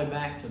all the way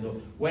back to the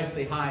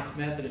Wesley Heights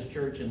Methodist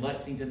Church in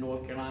Lexington,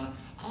 North Carolina,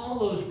 all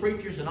those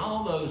preachers and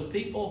all those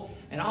people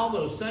and all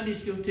those Sunday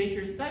school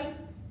teachers, they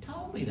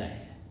told me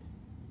that.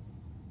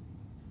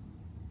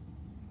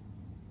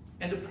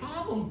 And the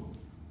problem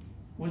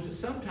was that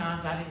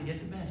sometimes I didn't get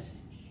the message.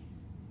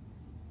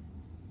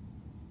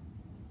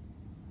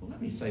 Well, let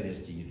me say this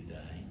to you today.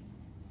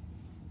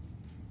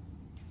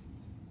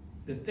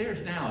 That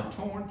there's now a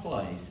torn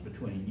place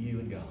between you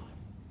and God.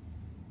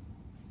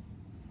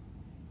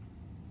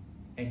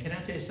 And can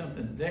I tell you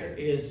something? There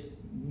is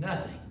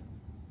nothing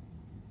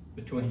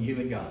between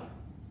you and God.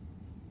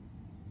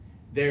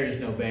 There is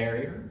no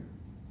barrier.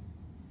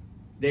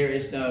 There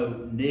is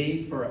no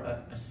need for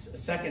a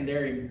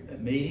secondary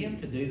medium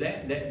to do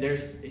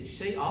that.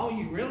 See, all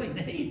you really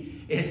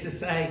need is to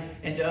say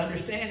and to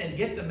understand and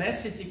get the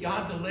message that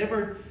God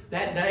delivered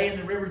that day in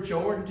the River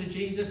Jordan to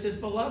Jesus, his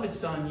beloved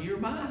Son. You're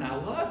mine. I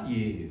love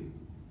you.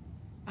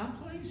 I'm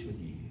pleased with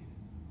you.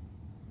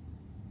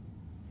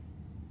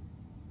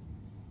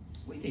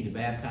 We need to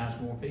baptize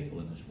more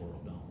people in this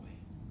world, don't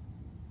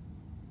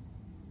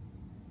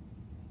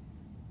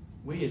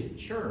we? We as a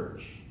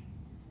church,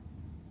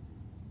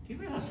 do you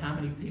realize how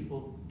many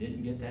people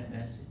didn't get that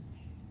message?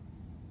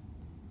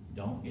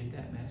 Don't get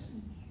that message?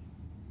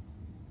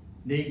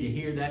 Need to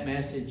hear that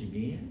message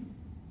again?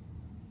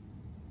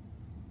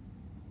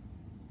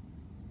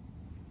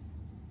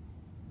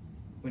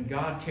 When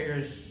God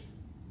tears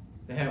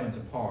the heavens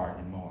apart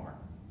in Mark,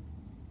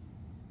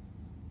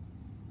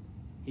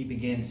 he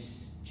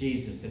begins,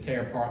 Jesus, to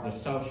tear apart the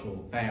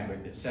social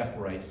fabric that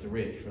separates the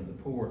rich from the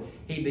poor.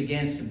 He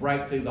begins to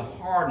break through the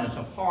hardness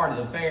of heart of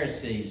the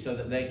Pharisees so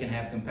that they can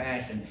have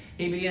compassion.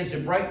 He begins to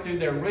break through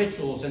their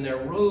rituals and their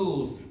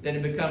rules that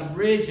have become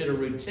rigid or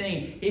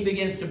routine. He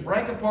begins to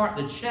break apart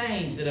the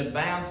chains that have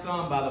bound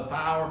some by the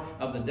power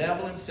of the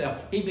devil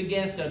himself. He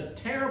begins to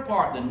tear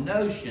apart the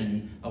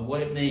notion of what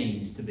it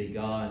means to be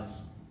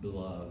God's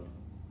beloved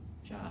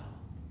child.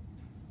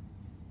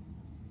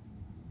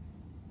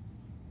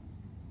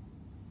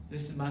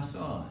 This is my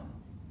Son,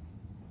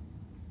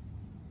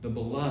 the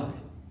beloved,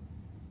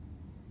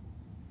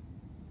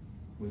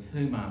 with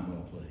whom I'm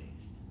well pleased.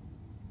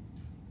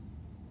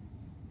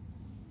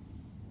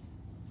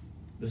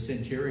 The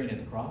centurion at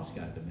the cross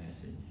got the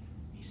message.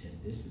 He said,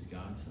 this is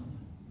God's Son.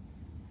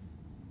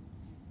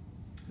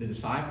 The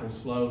disciples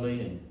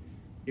slowly and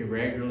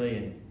irregularly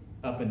and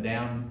up and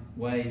down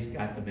ways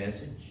got the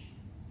message.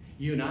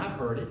 You and I have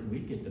heard it, and we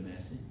get the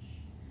message.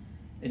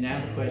 And now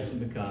the question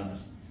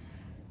becomes,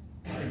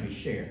 how do we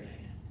share that?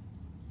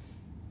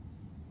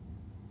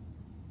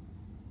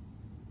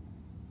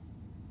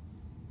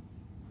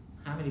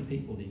 How many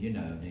people do you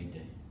know need to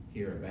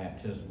hear a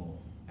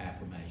baptismal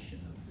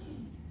affirmation of,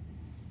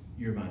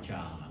 you're my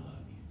child, I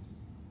love you?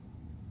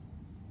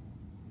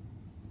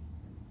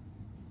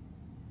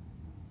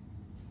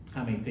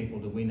 How many people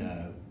do we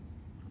know,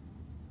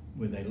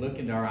 when they look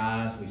into our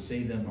eyes, we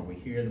see them or we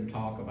hear them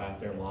talk about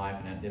their life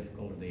and how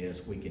difficult it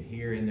is, we can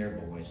hear in their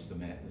voice the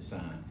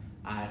sign,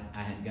 I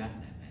hadn't gotten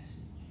that message.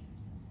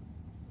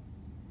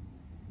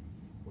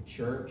 Well,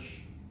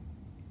 church,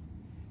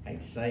 I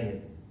hate to say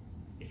it,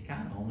 it's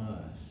kind of on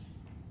us,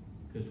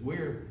 because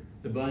we're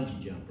the bungee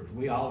jumpers.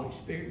 We all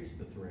experience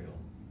the thrill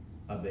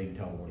of being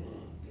told we're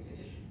loved.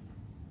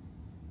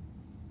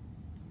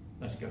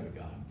 Let's go to God in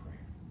prayer.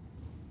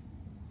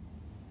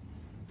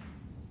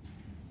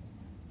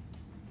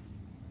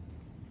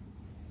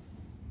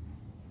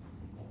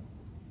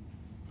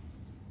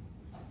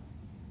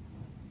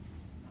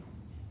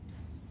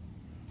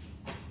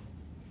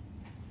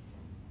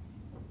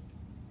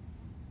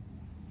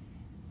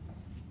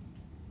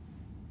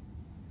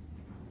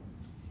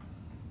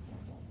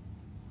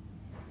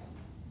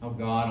 Oh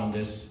God, on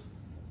this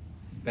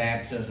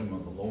baptism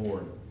of the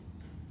Lord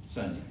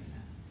Sunday,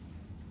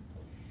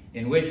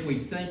 in which we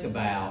think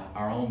about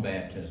our own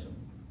baptism,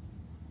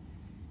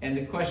 and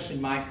the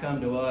question might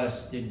come to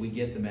us, did we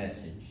get the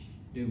message?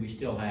 Do we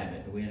still have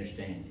it? Do we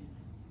understand it?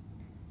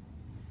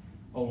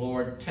 Oh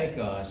Lord, take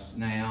us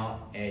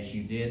now as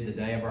you did the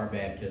day of our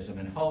baptism,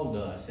 and hold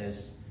us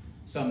as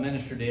some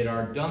minister did,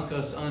 or dunk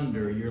us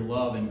under your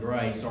love and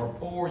grace, or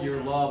pour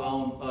your love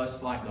on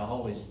us like the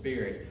Holy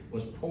Spirit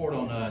was poured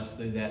on us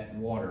through that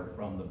water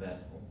from the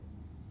vessel.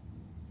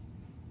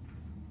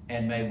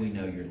 And may we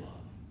know your love.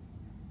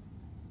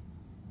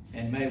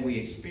 And may we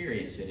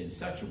experience it in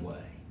such a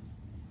way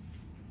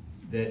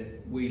that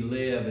we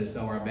live as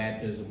though our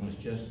baptism was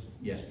just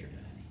yesterday.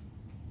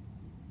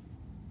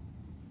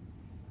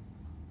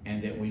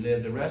 And that we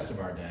live the rest of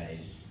our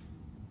days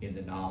in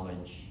the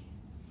knowledge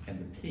and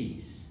the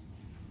peace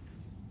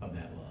of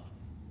that love.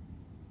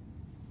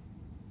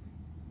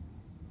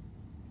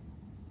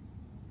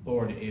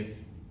 Lord, if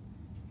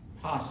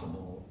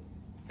possible,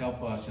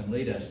 help us and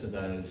lead us to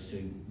those who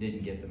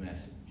didn't get the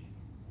message.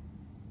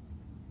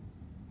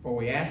 For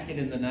we ask it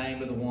in the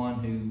name of the one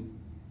who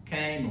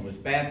came and was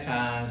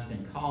baptized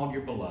and called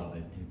your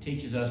beloved, who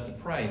teaches us to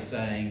pray,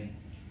 saying,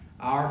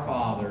 Our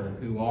Father,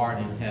 who art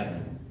in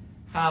heaven,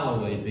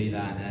 hallowed be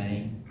thy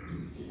name.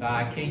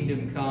 Thy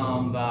kingdom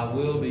come, thy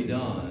will be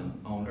done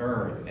on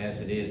earth as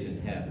it is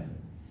in heaven.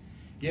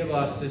 Give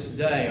us this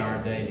day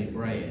our daily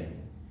bread,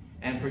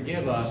 and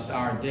forgive us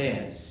our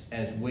debts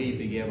as we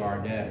forgive our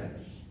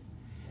debtors.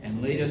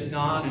 And lead us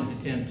not into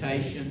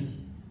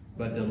temptation,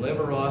 but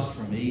deliver us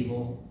from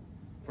evil.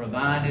 For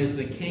thine is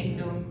the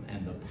kingdom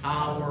and the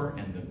power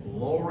and the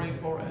glory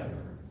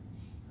forever.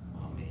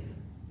 Amen.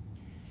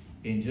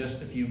 In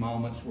just a few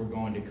moments, we're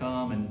going to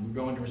come and we're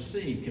going to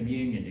receive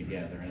communion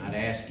together. And I'd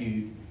ask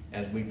you,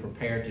 as we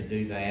prepare to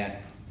do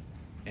that,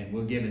 and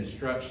we'll give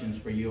instructions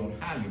for you on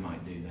how you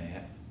might do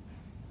that.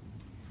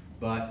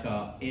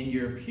 But in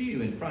your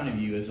pew in front of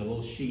you is a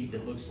little sheet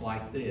that looks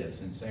like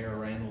this. And Sarah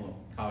Randall will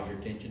call your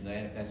attention to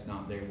that. If that's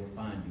not there, we'll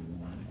find you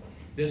one.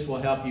 This will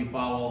help you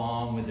follow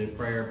along with the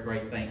prayer of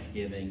great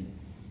thanksgiving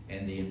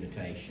and the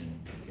invitation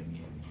to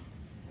communion.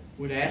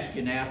 Would ask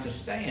you now to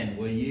stand,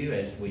 will you,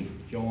 as we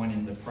join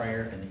in the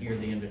prayer and hear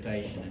the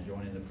invitation and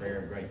join in the prayer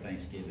of great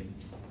thanksgiving.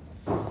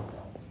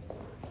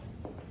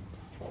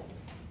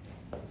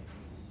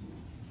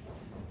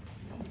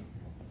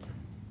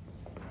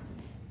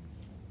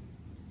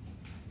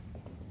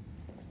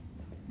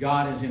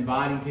 God is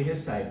inviting to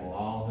his table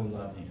all who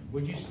love him.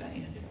 Would you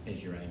stand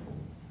as you're able?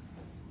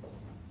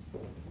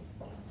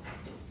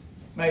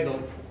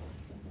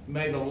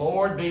 May the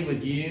Lord be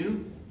with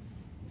you.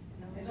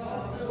 And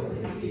also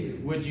with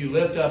you. Would you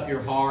lift up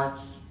your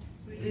hearts?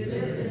 We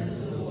lift them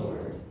to the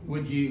Lord.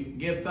 Would you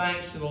give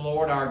thanks to the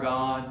Lord our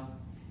God?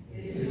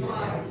 It is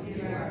right to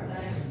give our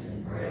thanks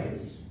and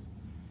praise.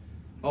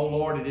 O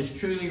Lord, it is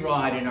truly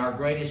right and our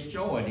greatest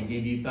joy to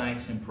give you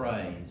thanks and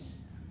praise.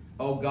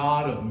 O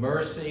God of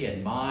mercy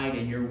and might,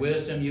 in your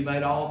wisdom you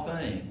made all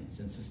things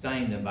and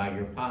sustained them by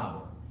your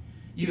power.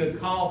 You have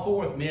called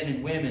forth men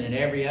and women in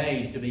every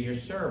age to be your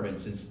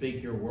servants and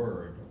speak your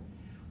word.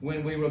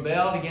 When we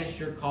rebelled against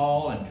your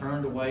call and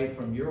turned away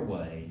from your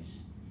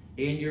ways,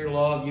 in your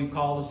love you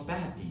called us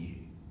back to you.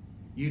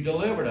 You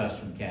delivered us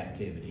from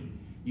captivity.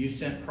 You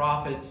sent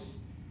prophets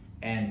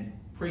and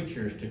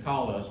preachers to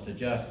call us to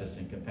justice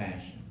and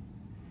compassion.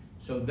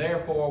 So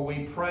therefore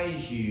we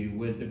praise you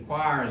with the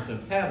choirs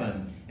of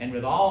heaven and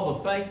with all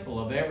the faithful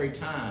of every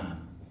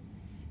time,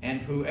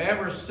 and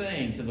whoever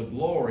sing to the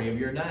glory of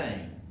your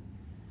name.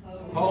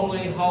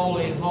 Holy,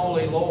 holy,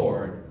 holy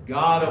Lord,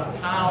 God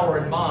of power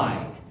and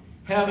might,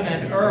 heaven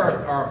and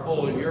earth are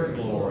full of your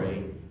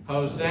glory.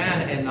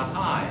 Hosanna in the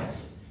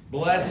highest.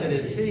 Blessed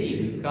is he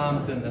who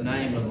comes in the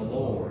name of the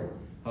Lord.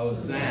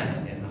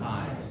 Hosanna in the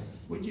highest.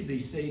 Would you be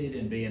seated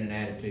and be in an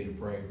attitude of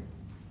prayer?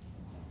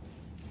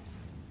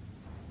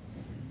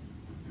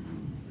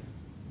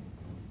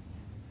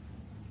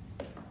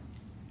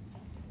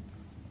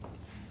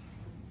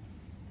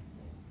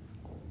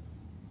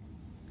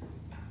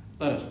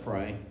 Let us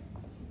pray.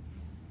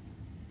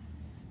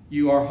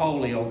 You are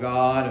holy, O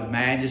God of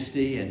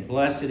majesty, and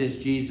blessed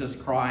is Jesus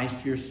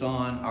Christ, your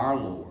Son, our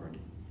Lord,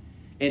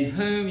 in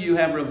whom you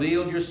have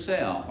revealed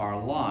yourself,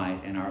 our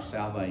light and our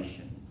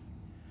salvation.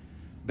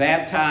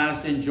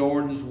 Baptized in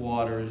Jordan's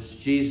waters,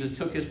 Jesus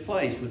took his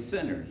place with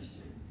sinners,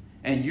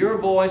 and your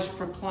voice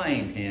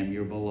proclaimed him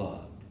your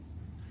beloved.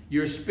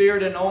 Your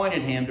Spirit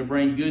anointed him to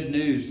bring good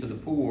news to the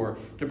poor,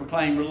 to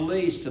proclaim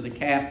release to the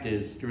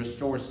captives, to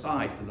restore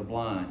sight to the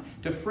blind,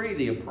 to free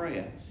the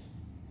oppressed.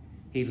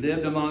 He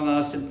lived among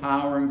us in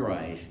power and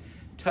grace,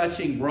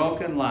 touching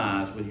broken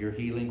lives with your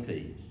healing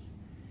peace.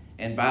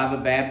 And by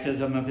the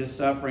baptism of his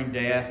suffering,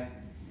 death,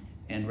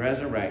 and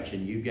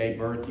resurrection, you gave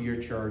birth to your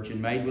church and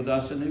made with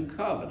us a new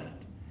covenant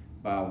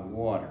by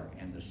water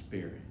and the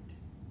Spirit.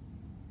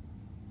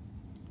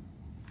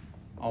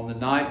 On the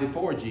night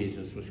before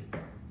Jesus was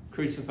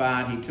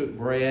crucified, he took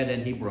bread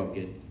and he broke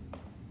it.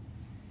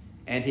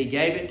 And he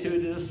gave it to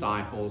the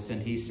disciples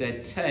and he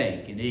said,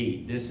 "Take and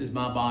eat. This is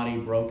my body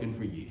broken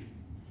for you.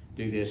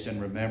 Do this in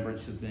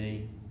remembrance of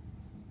me."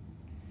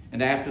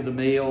 And after the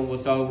meal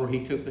was over,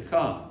 he took the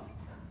cup.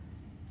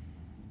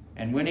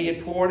 And when he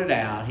had poured it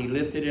out, he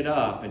lifted it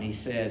up and he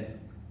said,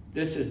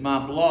 "This is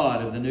my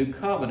blood of the new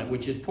covenant,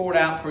 which is poured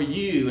out for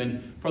you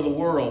and for the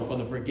world for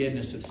the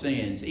forgiveness of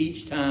sins.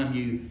 Each time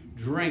you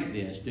drink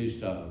this, do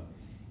so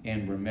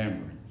in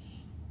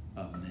remembrance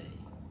of me."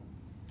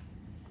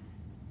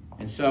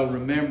 And so,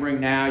 remembering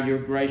now your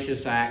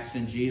gracious acts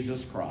in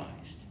Jesus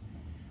Christ,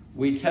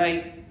 we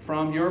take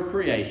from your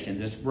creation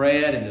this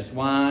bread and this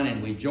wine,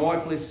 and we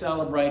joyfully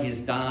celebrate his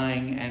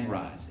dying and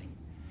rising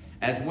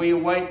as we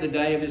await the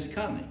day of his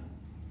coming.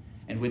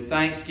 And with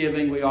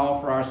thanksgiving, we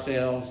offer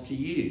ourselves to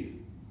you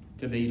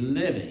to be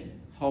living,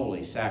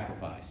 holy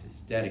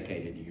sacrifices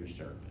dedicated to your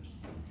service.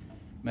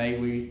 May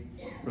we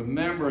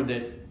remember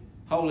that,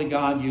 holy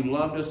God, you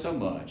loved us so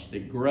much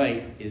that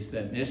great is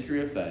the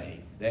mystery of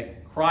faith,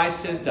 that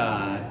Christ has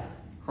died,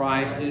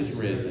 Christ is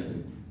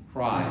risen,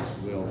 Christ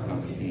will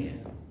come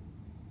again.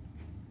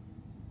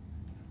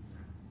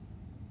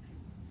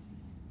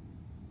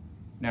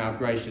 Now,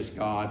 gracious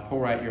God,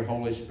 pour out your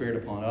Holy Spirit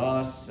upon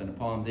us and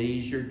upon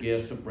these your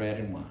gifts of bread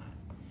and wine,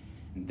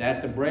 and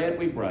that the bread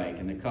we break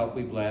and the cup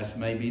we bless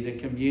may be the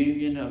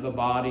communion of the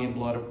body and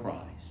blood of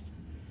Christ.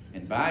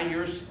 And by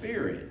your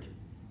Spirit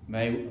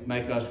may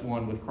make us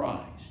one with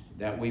Christ,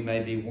 that we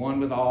may be one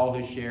with all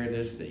who share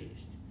this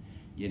feast,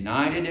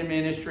 united in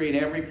ministry in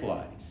every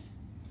place.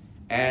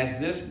 As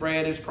this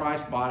bread is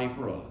Christ's body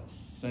for us,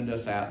 send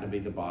us out to be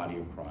the body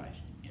of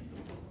Christ in the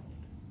world.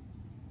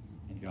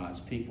 And God's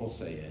people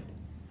said,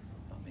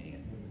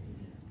 Amen.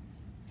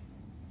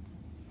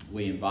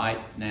 We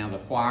invite now the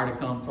choir to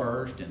come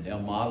first, and they'll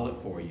model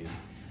it for you.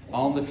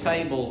 On the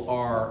table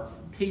are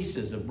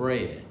pieces of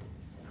bread.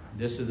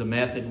 This is a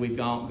method we've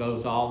gone,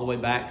 goes all the way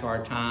back to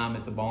our time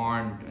at the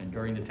barn and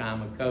during the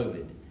time of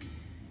COVID.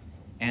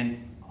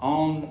 And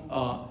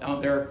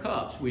there are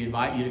cups. We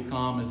invite you to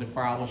come, as the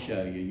choir will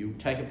show you. You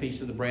take a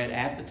piece of the bread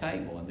at the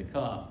table and the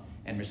cup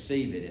and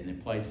receive it, and then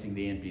placing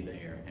the empty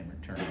there and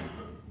return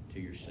to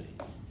your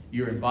seats.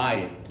 You're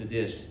invited to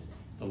this,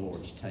 the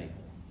Lord's table.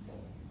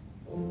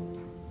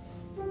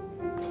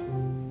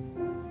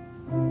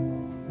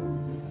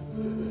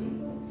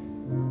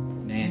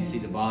 Nancy,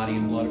 the body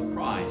and blood of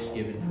Christ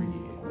given for you.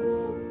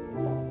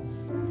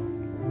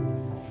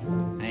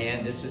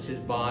 And this is his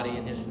body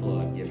and his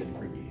blood given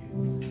for you.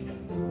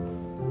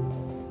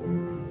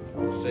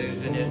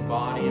 Susan, his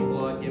body and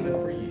blood given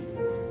for you.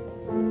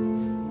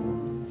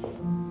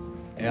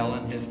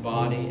 Ellen, his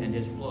body and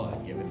his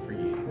blood given for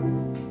you.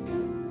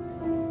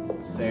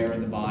 Sarah,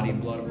 the body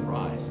and blood of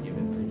Christ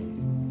given for you.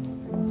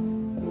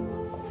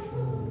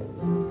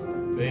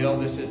 Bill,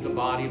 this is the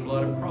body and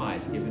blood of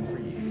Christ given for you.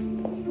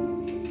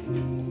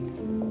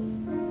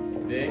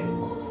 Vic,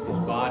 his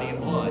body and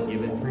blood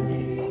given for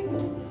you.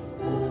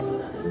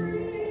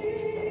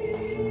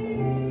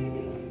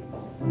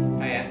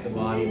 Pat, the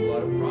body and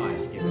blood of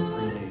Christ given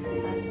for you.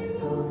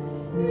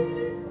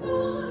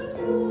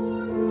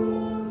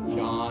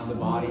 John, the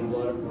body and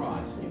blood of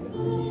Christ given for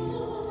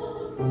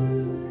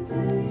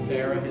you.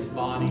 Sarah, his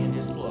body and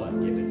his blood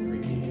given for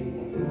you.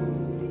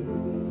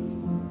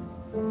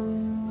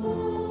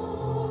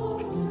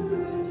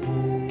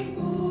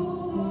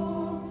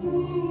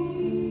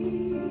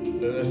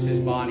 Lewis, his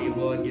body and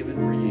blood given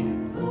for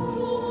you.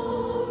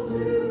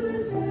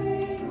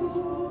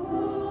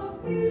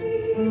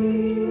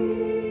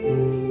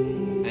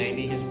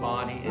 Amy, his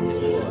body and his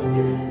blood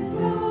given for you.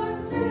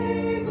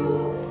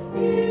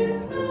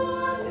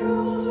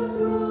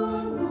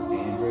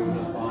 Andrew,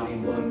 his body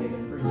and blood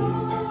given for you.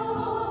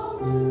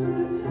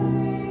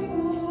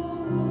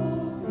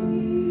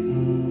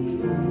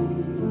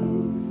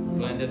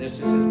 Glenda, this is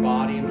his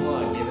body and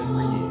blood given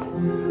for you.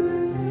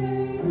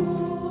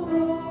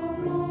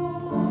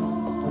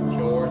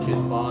 George,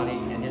 his body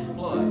and his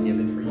blood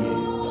given for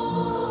you.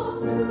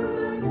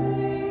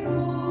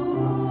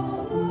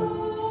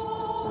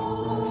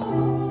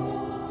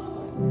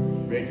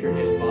 Richard,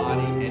 his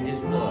body and his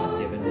blood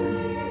given for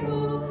you.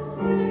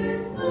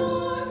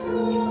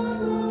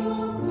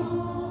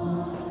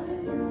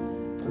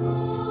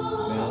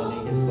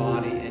 Melanie, his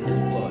body and his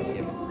blood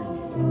given for you.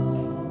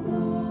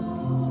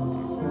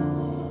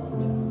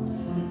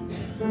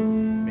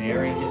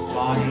 Mary, his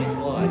body and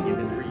blood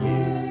given for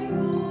you.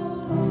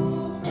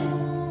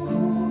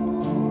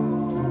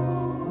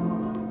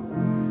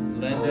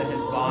 Linda,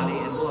 his body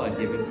and blood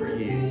given for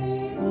you.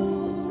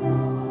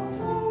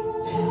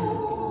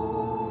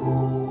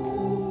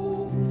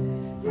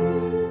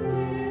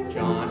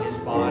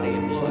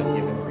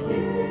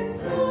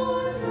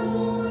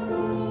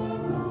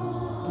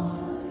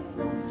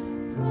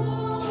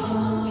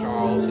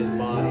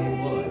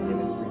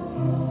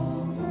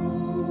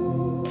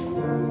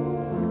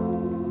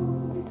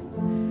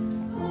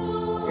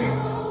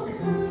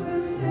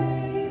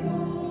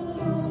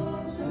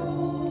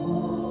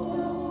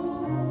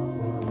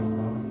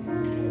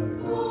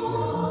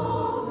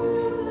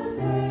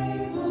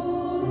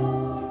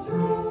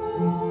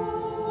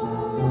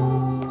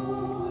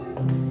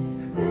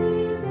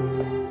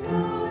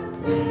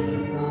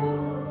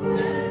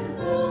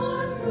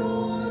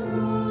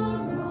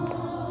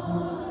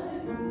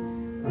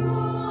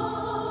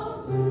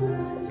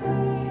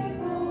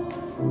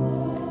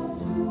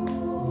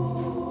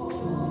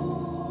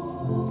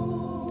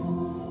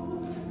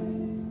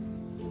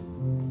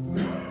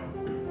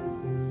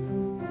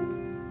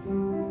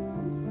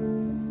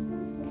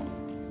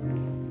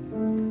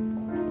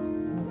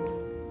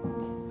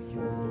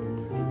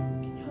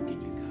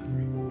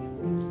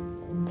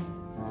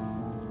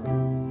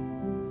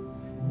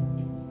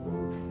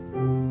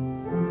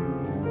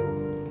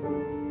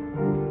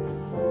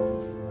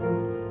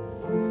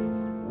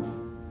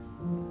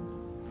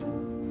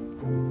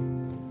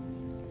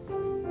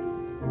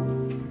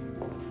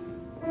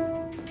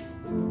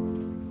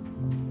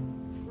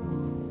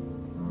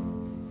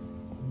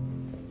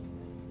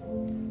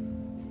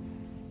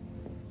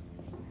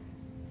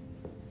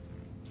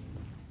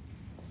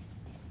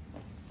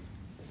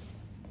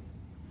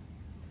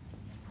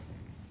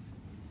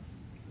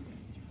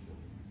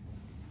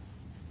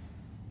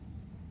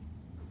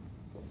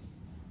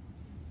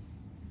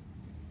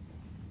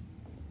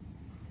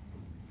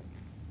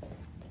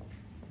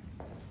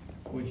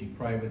 Would you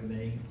pray with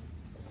me?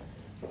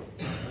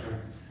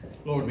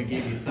 Lord, we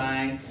give you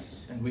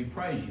thanks and we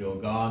praise you, O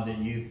God, that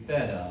you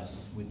fed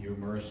us with your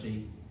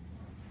mercy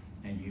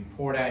and you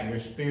poured out your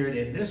Spirit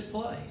in this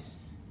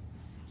place.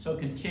 So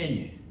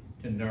continue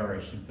to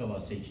nourish and fill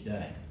us each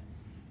day,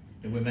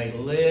 that we may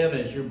live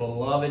as your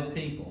beloved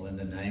people in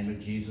the name of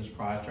Jesus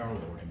Christ our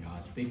Lord. And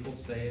God's people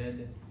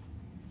said,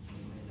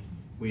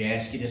 we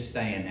ask you to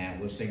stand now.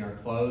 We'll sing our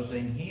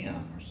closing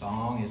hymn. Our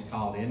song is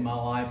called In My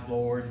Life,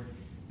 Lord,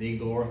 Be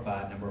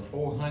Glorified, number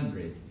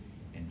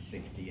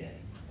 468.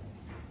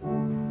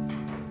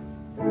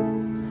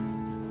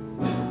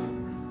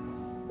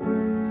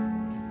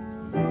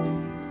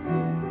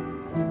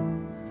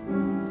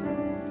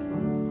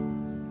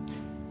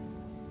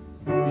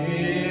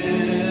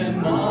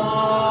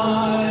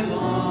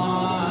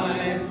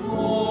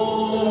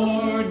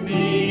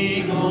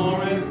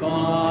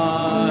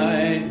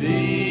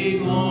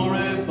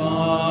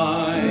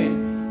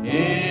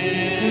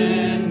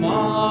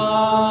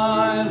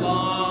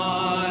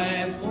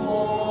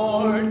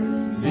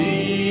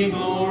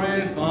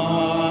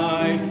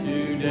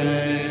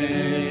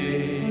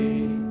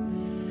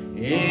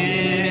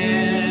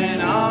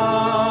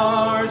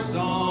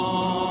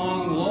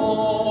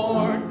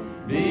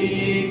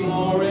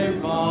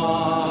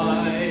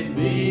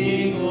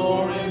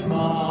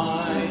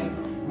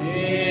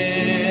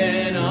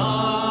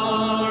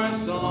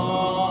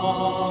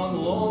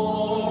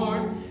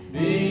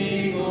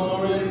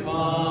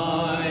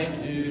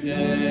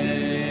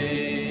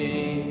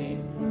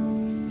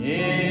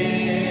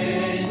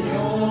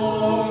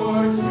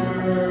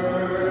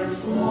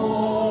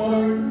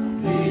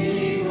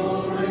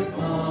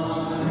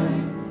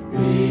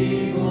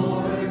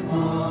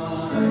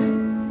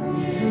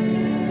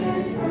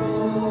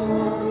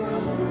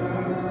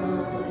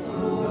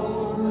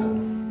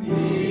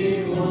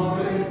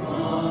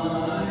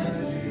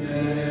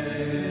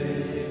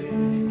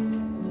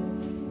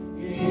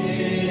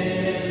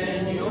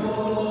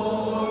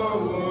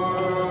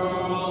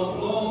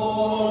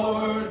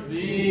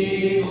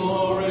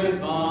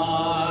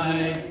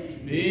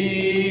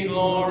 Be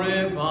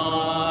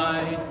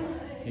glorified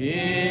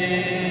in